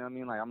now. You know what I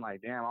mean? Like I'm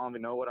like, damn, I don't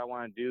even know what I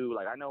want to do.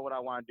 Like I know what I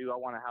want to do. I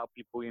want to help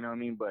people. You know what I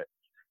mean? But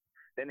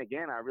then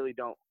again, I really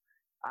don't.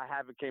 I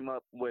haven't came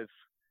up with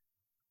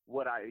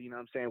what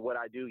I'm saying, what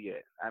I do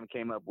yet. I haven't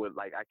came up with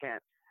like I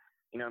can't.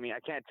 You know what I mean? I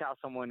can't tell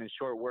someone in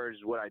short words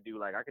what I do.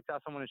 Like I could tell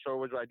someone in short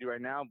words what I do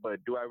right now,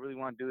 but do I really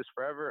want to do this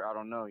forever? I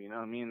don't know. You know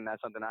what I mean?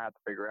 That's something I have to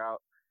figure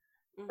out.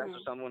 That's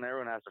what Mhm. someone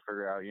everyone has to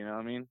figure out. You know what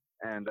I mean?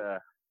 And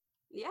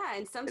Yeah,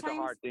 and it's a hard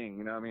sometimes thing.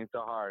 You know what I mean? It's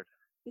a hard.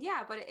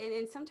 yeah, but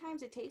and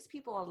sometimes it takes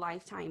people a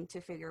lifetime to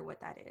figure what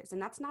that is,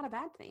 and that's not a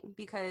bad thing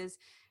because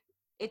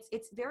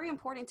it's very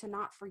important to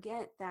not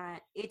forget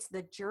that it's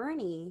the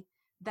journey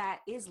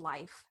that is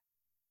life.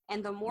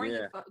 And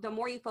Yeah. the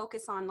more you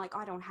focus on like, oh,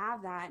 I don't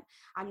have that,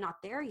 I'm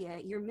not there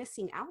yet, you're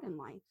missing out in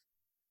life.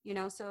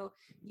 So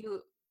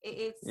you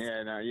it's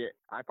Yeah. No. Yeah.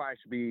 I probably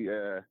should be.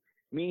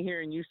 Me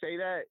hearing you say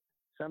that.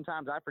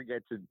 Sometimes I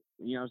forget to.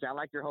 You know what I'm saying? I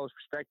like your whole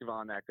perspective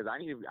on that because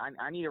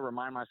I need to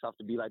remind myself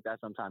to be like that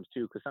sometimes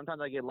too. Because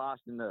sometimes I get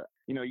lost in the.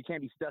 You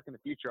can't be stuck in the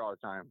future all the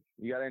time.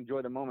 You got to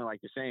enjoy the moment,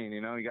 like you're saying.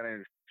 You got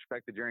to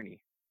respect the journey.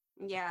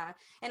 yeah.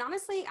 And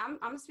honestly,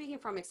 I'm speaking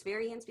from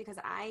experience because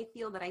I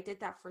feel that I did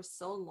that for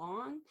so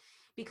long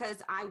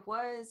because I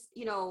was,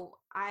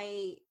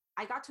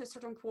 I got to a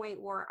certain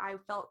point where I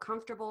felt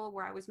comfortable,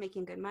 where I was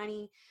making good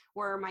money,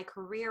 where my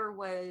career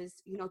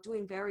was,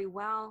 doing very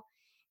well.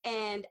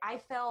 And I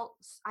felt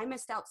I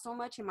missed out so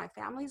much in my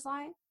family's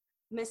life,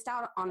 missed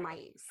out on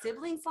my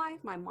siblings' life,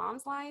 my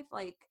mom's life,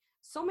 like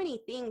so many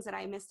things that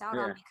I missed out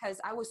on Yeah.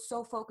 because I was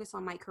so focused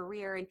on my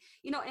career. And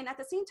at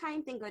the same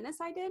time, thank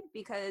goodness I did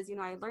because,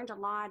 I learned a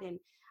lot and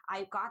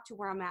I got to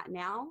where I'm at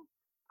now.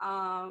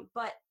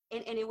 But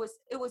and it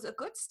was a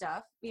good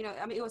stuff,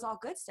 I mean, it was all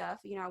good stuff.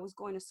 I was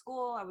going to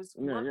school,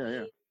 Yeah. Yeah.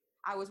 Yeah.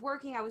 I was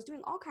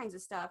doing all kinds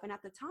of stuff. And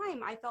at the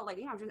time I felt like,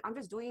 I'm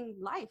just doing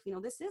life,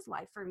 this is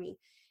life for me.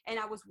 And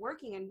I was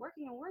working and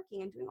working and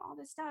working and doing all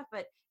this stuff,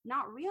 but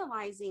not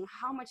realizing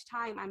how much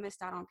time I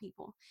missed out on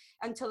people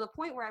until the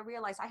point where I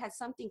realized I had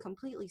something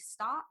completely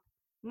stop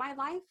my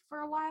life for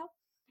a while.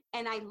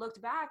 And I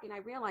looked back and I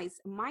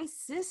realized my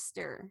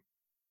sister,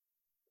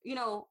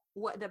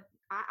 what the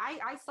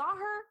I saw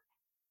her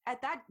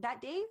at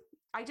that day.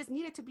 I just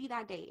needed to be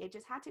that day. It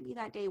just had to be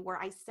that day where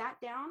I sat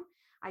down,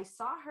 I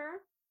saw her,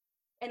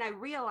 and I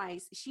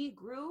realized she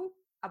grew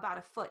about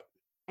a foot.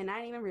 And I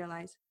didn't even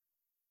realize.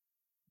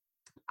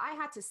 I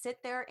had to sit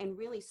there and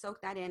really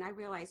soak that in. I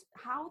realized,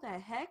 how the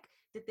heck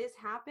did this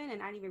happen?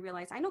 And I didn't even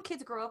realize. I know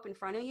kids grow up in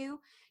front of you,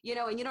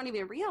 and you don't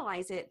even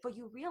realize it, but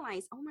you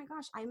realize, oh my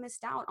gosh, I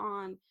missed out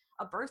on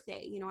a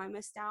birthday. I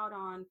missed out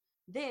on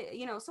this,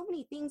 so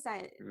many things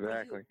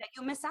Exactly. that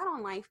you miss out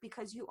on life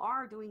because you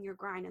are doing your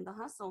grind and the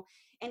hustle.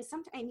 And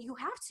sometimes you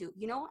have to,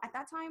 at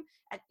that time,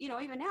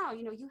 even now,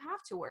 you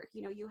have to work,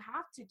 you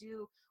have to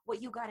do what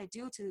you got to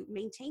do to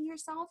maintain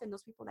yourself and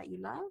those people that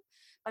you love.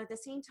 But at the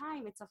same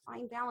time, it's a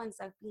fine balance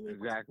of being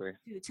able Exactly.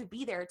 to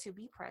be there, to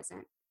be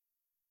present,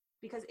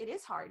 because it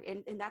is hard,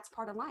 and that's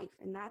part of life,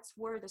 and that's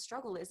where the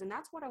struggle is. And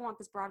that's what I want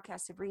this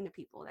broadcast to bring to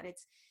people, that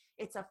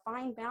it's a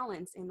fine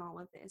balance in all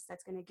of this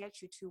that's going to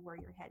get you to where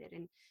you're headed,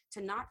 and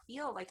to not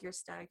feel like you're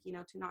stuck,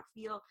 to not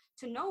feel,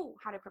 to know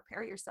how to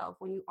prepare yourself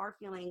when you are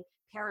feeling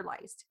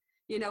paralyzed,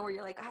 where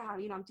you're like,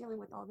 I'm dealing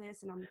with all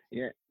this and I'm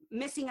Yeah.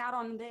 missing out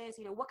on this,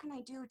 what can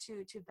I do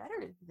to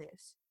better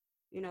this,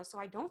 so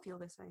I don't feel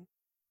this way.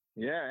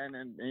 Yeah, and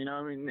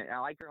I mean, I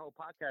like your whole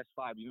podcast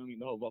vibe. You know what I mean?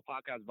 The whole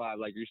podcast vibe,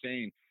 like you're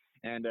saying.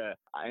 And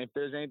if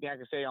there's anything I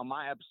can say on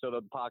my episode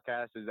of the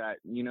podcast is that,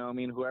 what I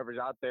mean, whoever's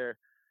out there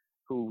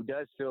who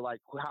does feel like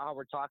how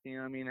we're talking, you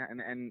know what I mean,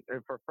 and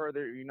for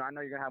further, I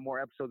know you're gonna have more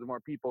episodes and more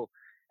people,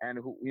 and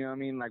who, you know what I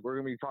mean, like we're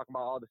gonna be talking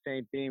about all the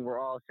same thing. We're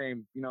all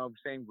same,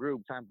 same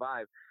group, time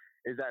vibe.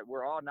 Is that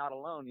we're all not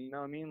alone? You know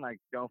what I mean? Like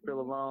don't feel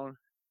Mm-hmm. alone.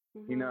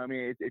 You know Mm-hmm. what I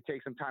mean? It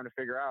takes some time to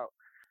figure out.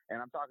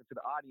 And I'm talking to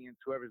the audience,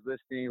 whoever's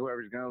listening,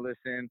 whoever's going to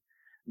listen,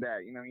 that,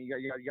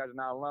 you guys are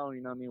not alone.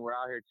 You know what I mean? We're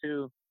out here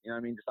too. You know what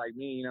I mean? Just like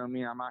me, you know what I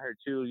mean? I'm out here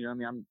too. You know what I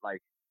mean? I'm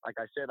like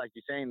I said, like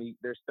you're saying,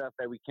 there's stuff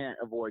that we can't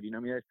avoid. You know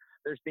what I mean?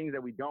 There's things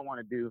that we don't want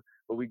to do,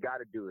 but we got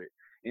to do it.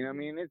 You know what I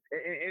mean?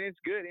 It's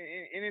good.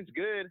 And it's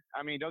good.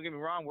 I mean, don't get me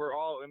wrong.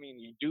 I mean,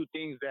 you do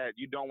things that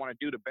you don't want to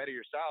do to better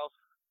yourself,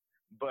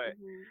 but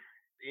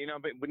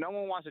Mm-hmm. but no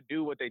one wants to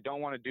do what they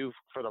don't want to do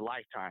for the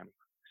lifetime.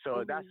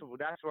 So Mm-hmm.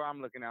 that's where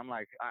I'm looking at. I'm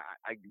like,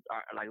 I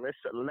like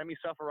let me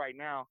suffer right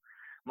now.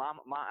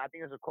 I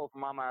think it's a quote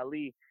from Mama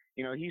Ali.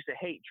 he used to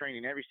hate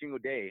training every single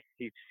day.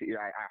 I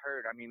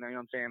heard. I mean, you know what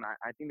I'm saying.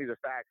 I think these are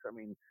facts. I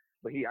mean,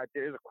 but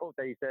there's a quote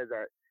that he says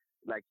that,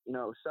 like,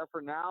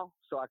 suffer now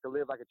so I could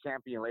live like a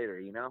champion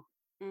later.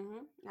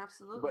 But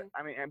Absolutely.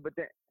 I mean,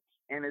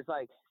 and it's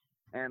like,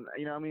 and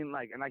what I mean,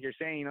 like, and like you're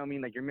saying, what I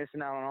mean, like you're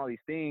missing out on all these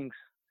things.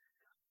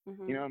 You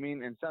Mm-hmm. know what I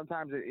mean? And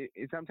sometimes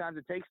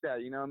it takes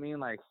that. You know what I mean?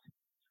 Like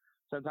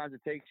sometimes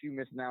it takes you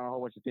missing out on a whole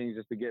bunch of things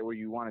just to get where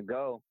you want to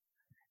go,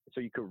 so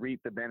you could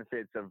reap the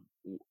benefits of,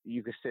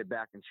 you could sit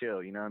back and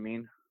chill. You know what I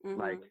mean?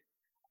 Like,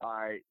 Mm-hmm. all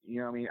right, you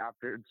know what I mean?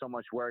 After so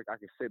much work, I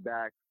could sit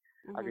back,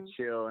 I could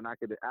Mm-hmm. chill, and I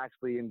could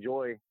actually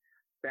enjoy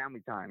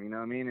family time. You know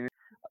what I mean? And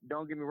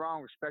don't get me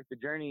wrong, respect the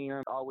journey.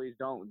 Always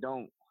don't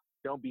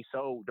be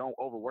so, don't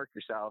overwork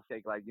yourself.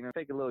 Take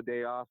a little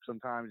day off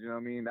sometimes. You know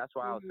what I mean? That's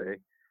what I would say.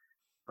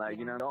 Mm-hmm. Like,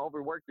 Yeah. don't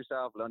overwork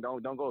yourself. Don't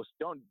go.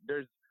 Don't.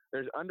 There's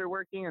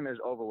underworking and there's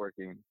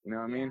overworking. You know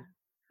what I Yeah. mean?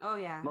 Oh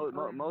yeah. Most,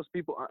 Oh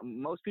yeah.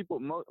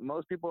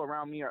 most people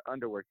around me are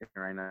underworking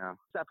right now.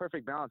 It's that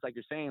perfect balance, like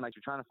you're saying, like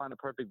you're trying to find a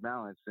perfect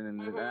balance, and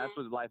that's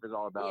Mm-hmm. what life is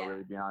all about, Yeah.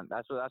 really. Beyond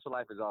that's what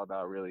life is all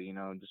about, really.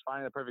 Just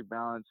finding the perfect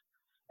balance,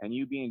 and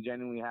you being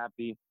genuinely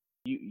happy.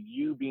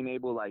 You being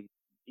able, like,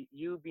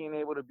 you being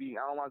able to be.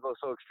 I don't want to go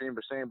so extreme,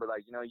 but saying, but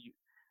like,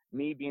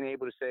 me being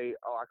able to say,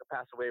 oh, I could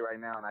pass away right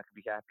now and I could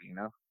be happy.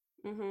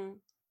 Mm-hmm.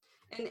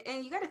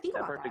 And you got to think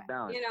That about that. perfect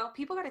balance.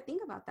 People got to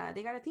think about that.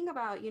 They got to think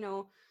about,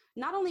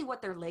 not only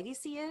what their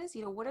legacy is,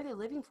 what are they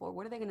living for?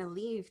 What are they going to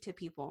leave to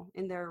people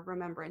in their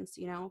remembrance,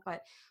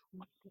 but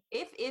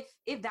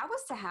if that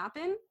was to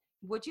happen,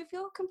 would you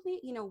feel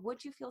complete?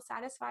 Would you feel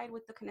satisfied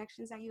with the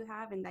connections that you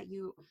have and that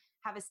you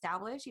have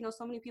established?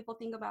 So many people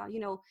think about,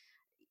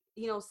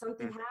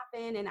 something Mm.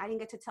 happened and I didn't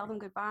get to tell them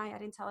goodbye. I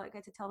didn't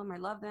get to tell them I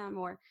love them,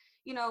 or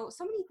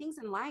so many things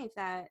in life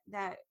that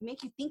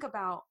make you think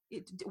about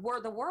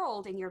the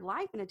world and your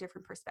life in a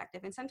different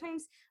perspective. And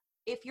sometimes,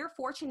 if you're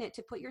fortunate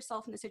to put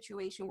yourself in a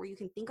situation where you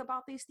can think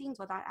about these things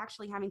without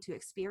actually having to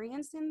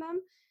experience them,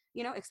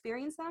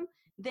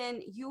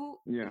 then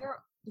Yeah.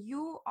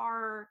 you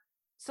are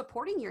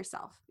supporting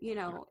yourself,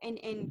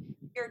 and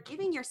you're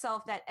giving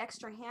yourself that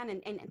extra hand,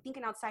 and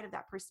thinking outside of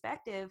that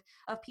perspective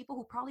of people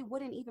who probably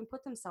wouldn't even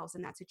put themselves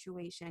in that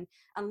situation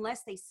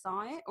unless they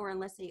saw it or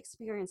unless they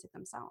experienced it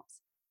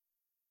themselves,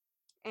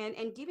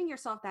 and giving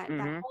yourself that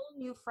Mhm. whole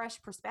new fresh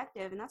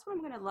perspective. And that's what I'm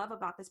going to love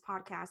about this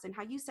podcast, and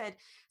how you said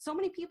so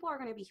many people are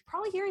going to be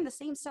probably hearing the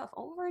same stuff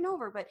over and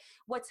over. But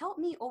what's helped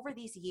me over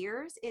these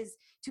years is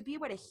to be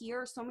able to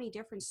hear so many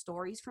different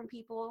stories from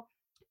people.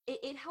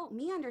 It helped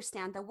me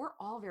understand that we're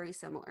all very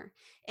similar.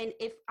 And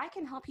if I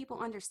can help people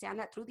understand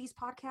that through these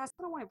podcasts,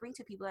 I want to bring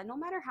to people that no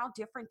matter how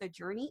different the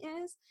journey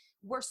is,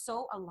 we're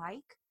so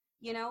alike,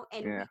 and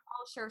we Yeah.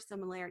 all share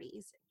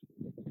similarities.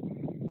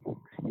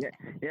 Yeah.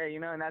 Yeah.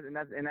 And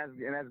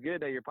that's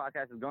good that your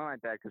podcast is going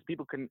like that, because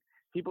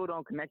people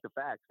don't connect the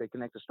facts; they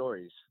connect the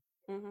stories.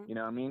 Mm-hmm. You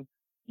know what I mean?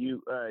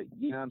 You know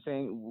what I'm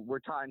saying? We're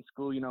taught in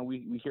school.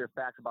 We hear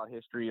facts about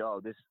history. Oh,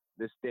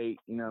 this date.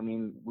 You know what I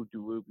mean? Whoop de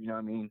whoop. You know what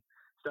I mean?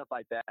 Stuff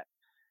like that.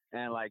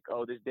 And like,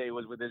 oh, this day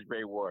was with this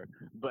great war.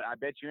 But I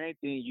bet you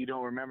anything, you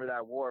don't remember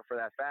that war for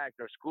that fact.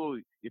 Or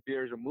school, if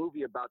there's a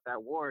movie about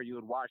that war, you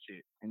would watch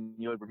it and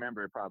you would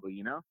remember it probably.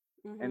 And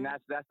Mm-hmm.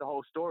 that's the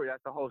whole story.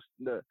 That's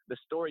the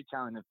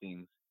storytelling of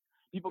things.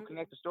 People Mm-hmm.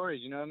 connect the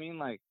stories. You know what I mean?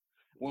 Like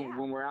Yeah.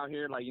 when we're out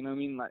here, like, you know what I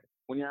mean? Like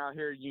when you're out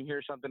here, you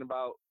hear something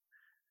about,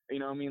 you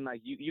know what I mean?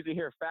 Like you can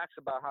hear facts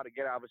about how to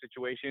get out of a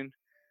situation,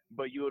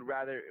 but you would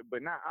rather,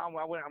 but not.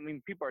 I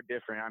mean, people are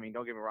different. I mean,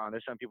 don't get me wrong.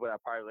 There's some people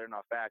that probably learn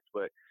off facts,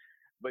 but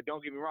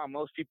don't get me wrong.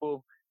 Most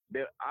people,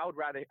 I would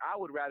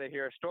rather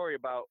hear a story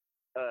about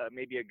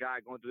maybe a guy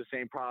going through the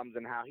same problems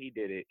and how he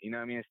did it. You know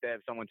what I mean? Instead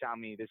of someone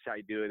telling me this is how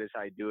you do it, this is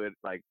how you do it.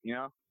 Like.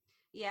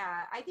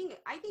 Yeah, I think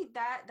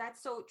that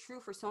that's so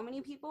true for so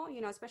many people,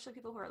 especially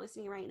people who are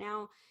listening right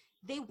now.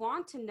 They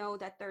want to know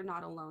that they're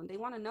not alone. They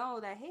want to know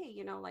that,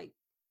 hey, like,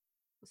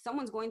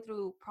 someone's going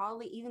through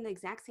probably even the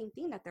exact same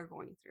thing that they're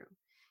going through.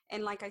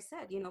 And like I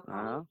said, probably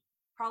Uh huh.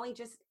 probably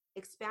just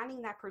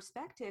expanding that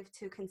perspective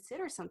to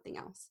consider something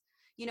else.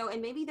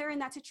 And maybe they're in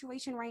that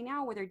situation right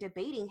now where they're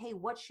debating, hey,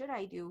 what should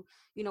I do?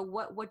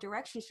 What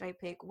direction should I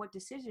pick? What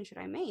decision should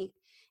I make?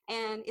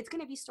 And it's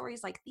going to be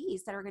stories like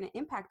these that are going to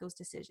impact those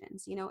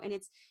decisions, and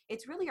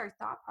it's really our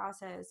thought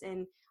process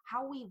and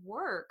how we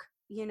work,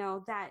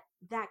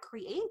 that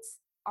creates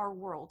our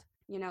world.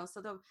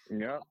 So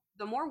Yep.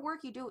 the more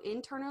work you do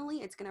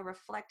internally, it's going to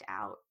reflect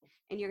out,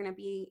 and you're going to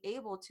be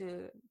able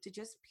to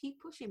just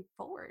keep pushing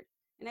forward.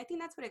 And I think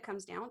that's what it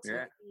comes down to.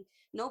 Yeah. I think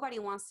nobody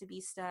wants to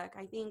be stuck.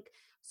 I think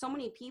so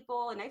many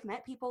people, and I've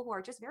met people who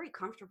are just very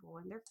comfortable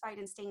and they're tied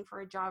and staying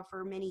for a job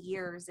for many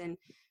years, and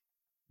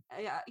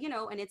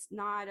it's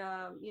not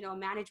a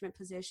management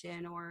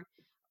position, or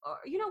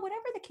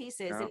whatever the case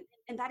is. and Yep.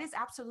 and that is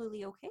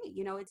absolutely okay.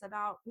 It's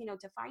about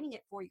defining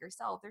it for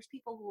yourself. There's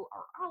people who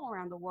are all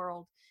around the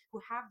world who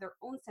have their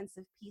own sense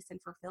of peace and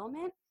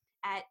fulfillment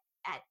at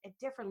at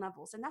different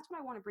levels. And that's what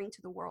I want to bring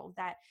to the world,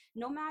 that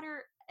no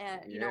matter,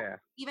 Yeah.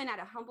 even at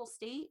a humble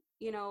state,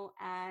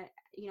 at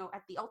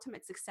the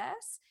ultimate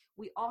success,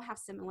 we all have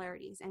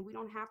similarities, and we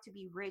don't have to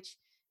be rich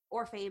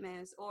or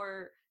famous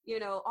or,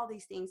 all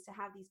these things to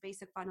have these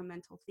basic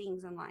fundamental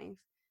things in life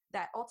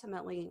that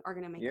ultimately are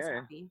going to make us Yeah.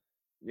 happy.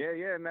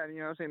 Yeah, and that, you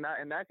know what I'm saying, that,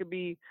 and that could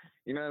be,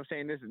 you know what I'm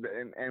saying, this is,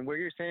 and what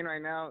you're saying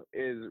right now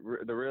is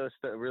the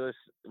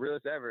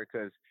realest ever,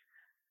 because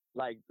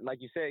like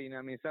you said, you know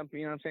what I mean,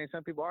 you know what I'm saying,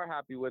 some people are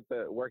happy with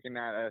working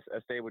at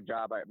a stable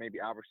job at maybe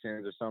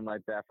Albertsons or something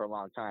like that for a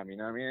long time, you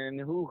know what I mean,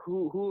 and who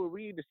are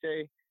we to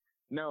say,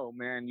 no,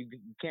 man, you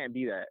can't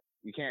be that.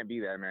 You can't be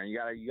that, man. You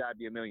gotta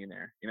be a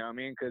millionaire. You know what I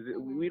mean? Because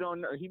Mm-hmm. we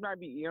don't know. He might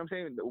be. You know what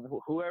I'm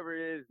saying? Whoever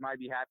it is might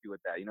be happy with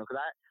that. You know, because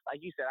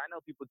like you said, I know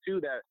people too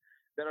that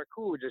are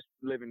cool with just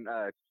living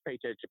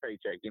paycheck to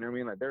paycheck. You know what I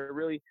mean? Like they're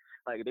really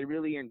they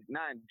really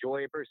not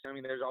enjoy it per se. I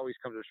mean, there's always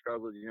comes a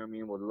struggle. You know what I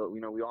mean? With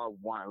we all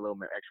want a little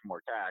bit extra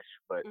more cash,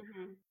 but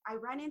Mm-hmm. I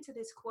ran into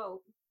this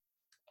quote,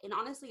 and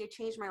honestly, it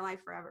changed my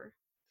life forever.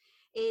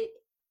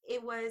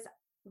 It was,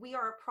 we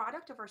are a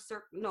product of our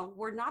no,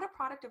 we're not a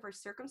product of our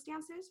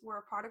circumstances, we're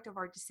a product of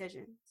our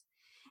decisions.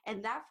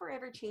 And that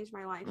forever changed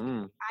my life,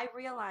 because I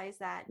realized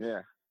that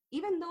yeah,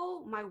 even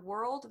though my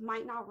world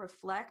might not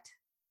reflect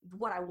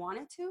what I want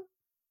it to,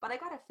 but I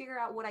got to figure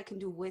out what I can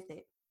do with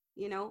it,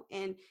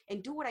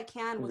 and do what I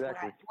can with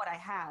exactly. what I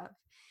have.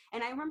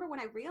 And I remember when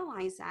I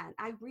realized that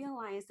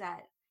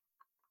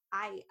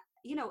I,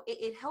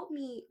 it helped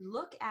me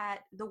look at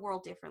the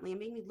world differently. It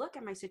made me look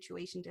at my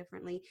situation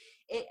differently.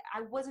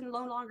 I wasn't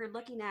no longer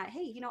looking at,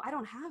 hey, I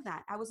don't have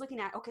that. I was looking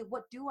at, okay,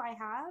 what do I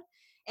have,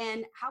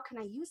 and how can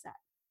I use that?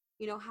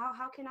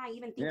 How can I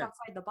even think Yeah,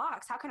 outside the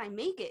box? How can I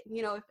make it?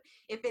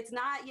 If it's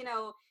not,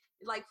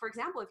 like, for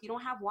example, if you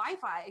don't have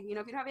Wi-Fi, if you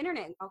don't have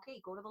internet, okay,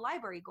 go to the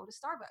library, go to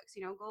Starbucks,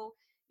 go,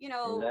 you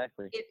know,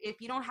 exactly. if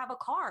you don't have a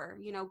car,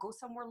 go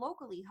somewhere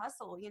locally,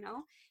 hustle.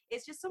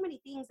 It's just so many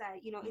things that,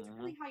 it's Hmm.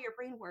 really how your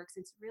brain works.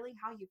 It's really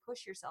how you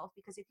push yourself,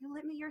 because if you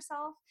limit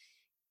yourself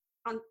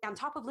on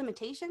top of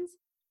limitations,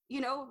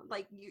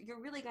 like you're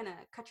really going to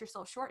cut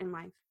yourself short in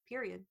life,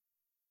 period.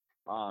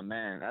 Oh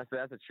man, that's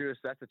the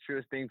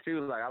truest thing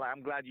too. Like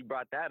I'm glad you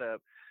brought that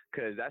up,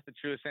 because that's the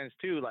truest sense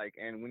too. Like,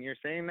 and when you're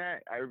saying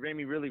that, it made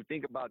me really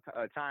think about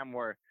a time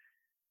where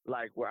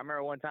where I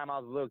remember one time I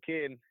was a little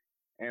kid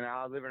and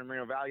I was living in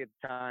Moreno Valley at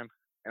the time,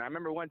 and I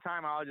remember one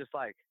time I was just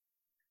like,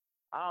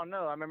 I don't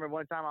know. I remember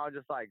one time I was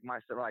just like my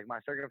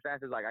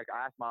circumstances. Like I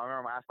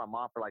remember I asked my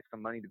mom for like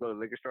some money to go to the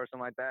liquor store or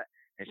something like that,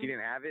 and she Mm-hmm.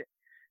 didn't have it.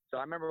 So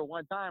I remember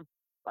one time,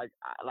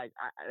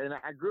 and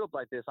I grew up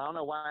like this. I don't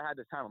know why I had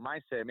this kind of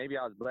mindset. Maybe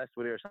I was blessed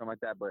with it or something like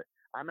that. But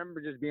I remember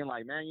just being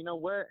like, man, you know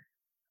what?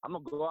 I'm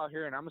gonna go out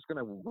here and I'm just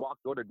gonna walk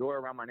door to door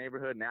around my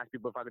neighborhood and ask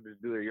people if I could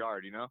just do their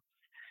yard, you know.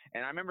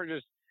 And I remember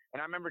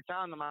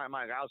telling them, I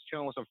was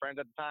chilling with some friends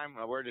at the time.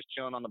 We're just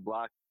chilling on the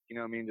block, you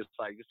know what I mean? Just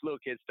little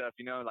kid stuff,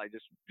 like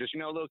just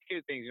little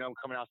kid things,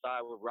 coming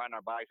outside, we're riding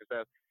our bikes and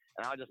stuff.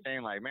 And I was just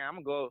saying, like, man,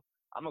 I'm gonna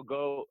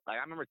go. Like,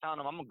 I remember telling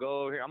them, I'm gonna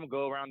go here, I'm gonna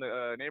go around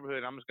the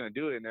neighborhood. I'm just gonna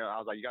do it. And I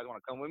was like, you guys want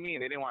to come with me?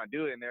 And they didn't want to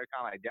do it, and they were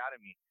kind of like doubting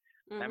me.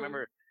 And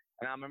Mm-hmm.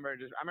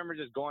 I remember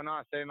just going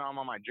on, setting on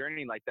my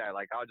journey like that.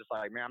 Like I was just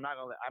like, man, I'm not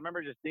gonna. I remember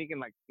just thinking,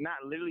 like,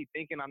 not literally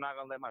thinking, I'm not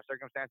gonna let my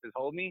circumstances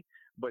hold me,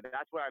 but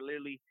that's what I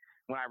literally,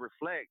 when I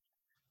reflect,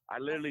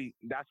 Yes.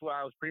 that's what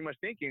I was pretty much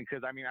thinking.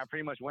 Because I mean, I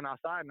pretty much went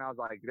outside and I was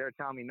like, they're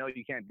telling me no,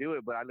 you can't do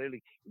it, but I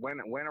literally ran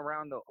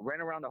around the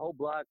whole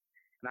block.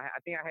 And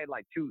I think I had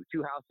like two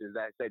houses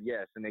that said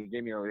yes, and they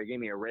gave me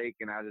a rake,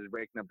 and I was just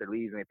raking up the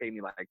leaves, and they paid me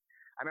like,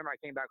 I remember I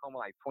came back home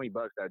with like $20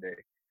 that day,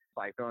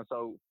 like feeling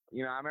so,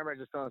 I remember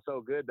just feeling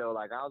so good though.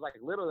 Like I was like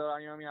little though,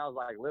 you know what I mean? I was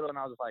like little,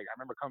 and I was just like, I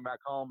remember coming back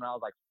home and I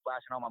was like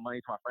flashing all my money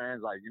to my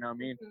friends, like, you know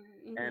what I mean?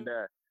 Mm-hmm. Mm-hmm. And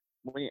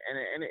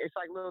and it's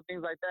like little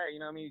things like that, you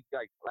know what I mean?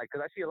 Like,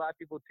 cause I see a lot of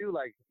people too,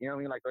 like, you know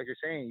what I mean? Like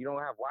you're saying, you don't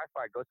have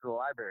Wi-Fi, go to the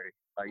library,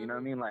 like, you know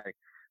what I Mm-hmm. mean? Like,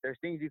 there's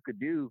things you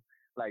could do,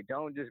 like,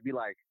 don't just be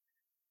like,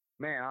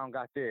 man, I don't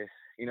got this.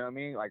 You know what I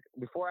mean? Like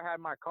before I had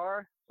my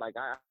car, like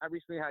I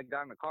recently had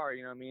gotten a car,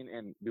 you know what I mean?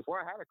 And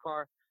before I had a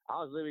car, I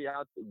was literally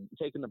out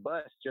taking the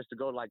bus just to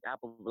go to like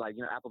Apple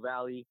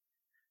Valley,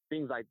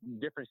 things like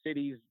different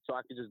cities, so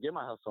I could just get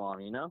my hustle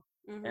on, you know?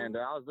 Mm-hmm. And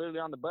I was literally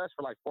on the bus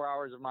for like 4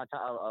 hours of my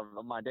time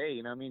of my day,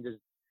 you know what I mean?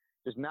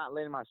 Just not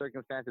letting my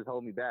circumstances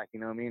hold me back, you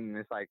know what I mean? And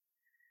it's like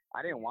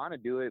I didn't want to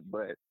do it,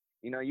 but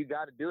you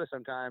got to do it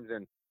sometimes.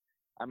 And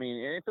I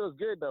mean, and it feels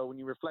good though when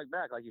you reflect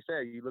back, like you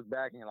said, you look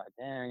back and you're like,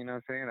 damn, you know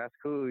what I'm saying? That's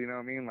cool, you know what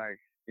I mean? Like,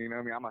 you know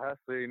what I mean? I'm a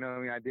hustler, you know what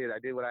I mean? I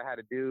did what I had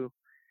to do,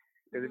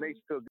 because it Mm-hmm. makes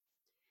you feel good.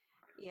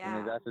 And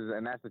Yeah.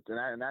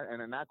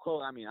 that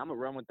quote, I mean, I'm gonna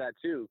run with that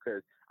too,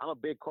 because I'm a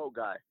big quote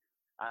guy.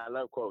 I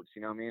love quotes,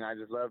 you know what I mean? I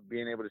just love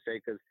being able to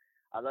say, because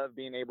I love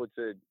being able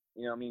to,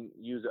 you know what I mean,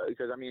 use,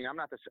 because I mean, I'm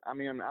not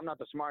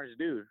the smartest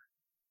dude.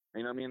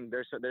 You know what I mean?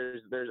 There's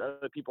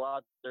other people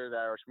out there that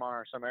are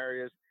smart in some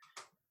areas,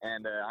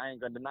 and I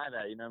ain't gonna deny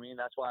that. You know what I mean?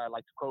 That's why I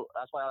like to quote.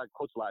 That's why I like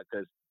quotes a lot,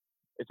 because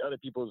it's other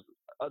people's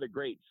other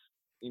greats.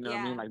 you know what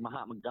I mean, Yeah. like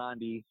Mahatma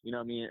Gandhi, you know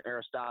what I mean,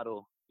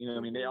 Aristotle, you know what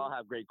I mean, they Mhm. all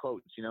have great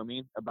quotes, you know what I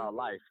mean, about Mhm.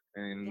 life,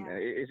 and Yeah.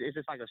 it's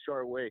just like a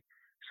short way to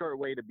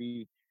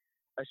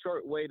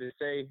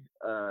say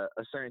a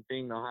certain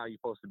thing on how you're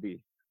supposed to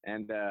be.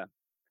 And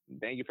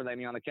thank you for letting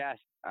me on the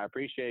cast. I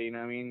appreciate it, you know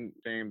what I mean,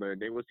 saying, but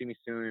they will see me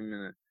soon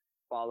and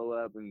follow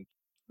up, and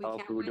We can't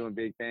hopefully we're wait. doing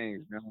big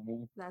things. You know what I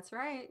mean? That's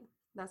right.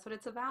 That's what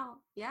it's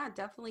about. Yeah,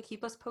 definitely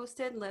keep us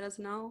posted. Let us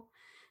know.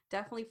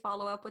 Definitely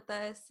follow up with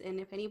us. And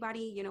if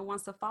anybody,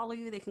 wants to follow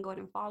you, they can go ahead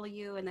and follow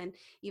you. And then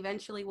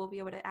eventually we'll be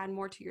able to add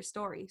more to your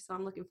story. So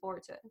I'm looking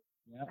forward to it.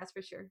 Yeah. That's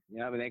for sure.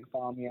 Yeah, but they can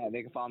follow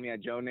me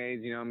at Joe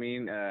Nades, you know what I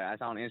mean?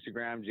 That's on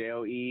Instagram,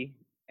 JoeNaids.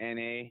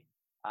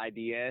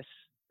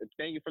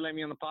 Thank you for letting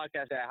me on the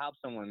podcast. That helps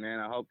someone, man.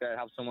 I hope that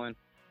helps someone,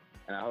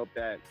 and I hope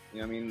that,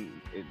 you know what I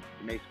mean, it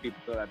makes people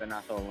feel that they're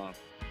not so alone.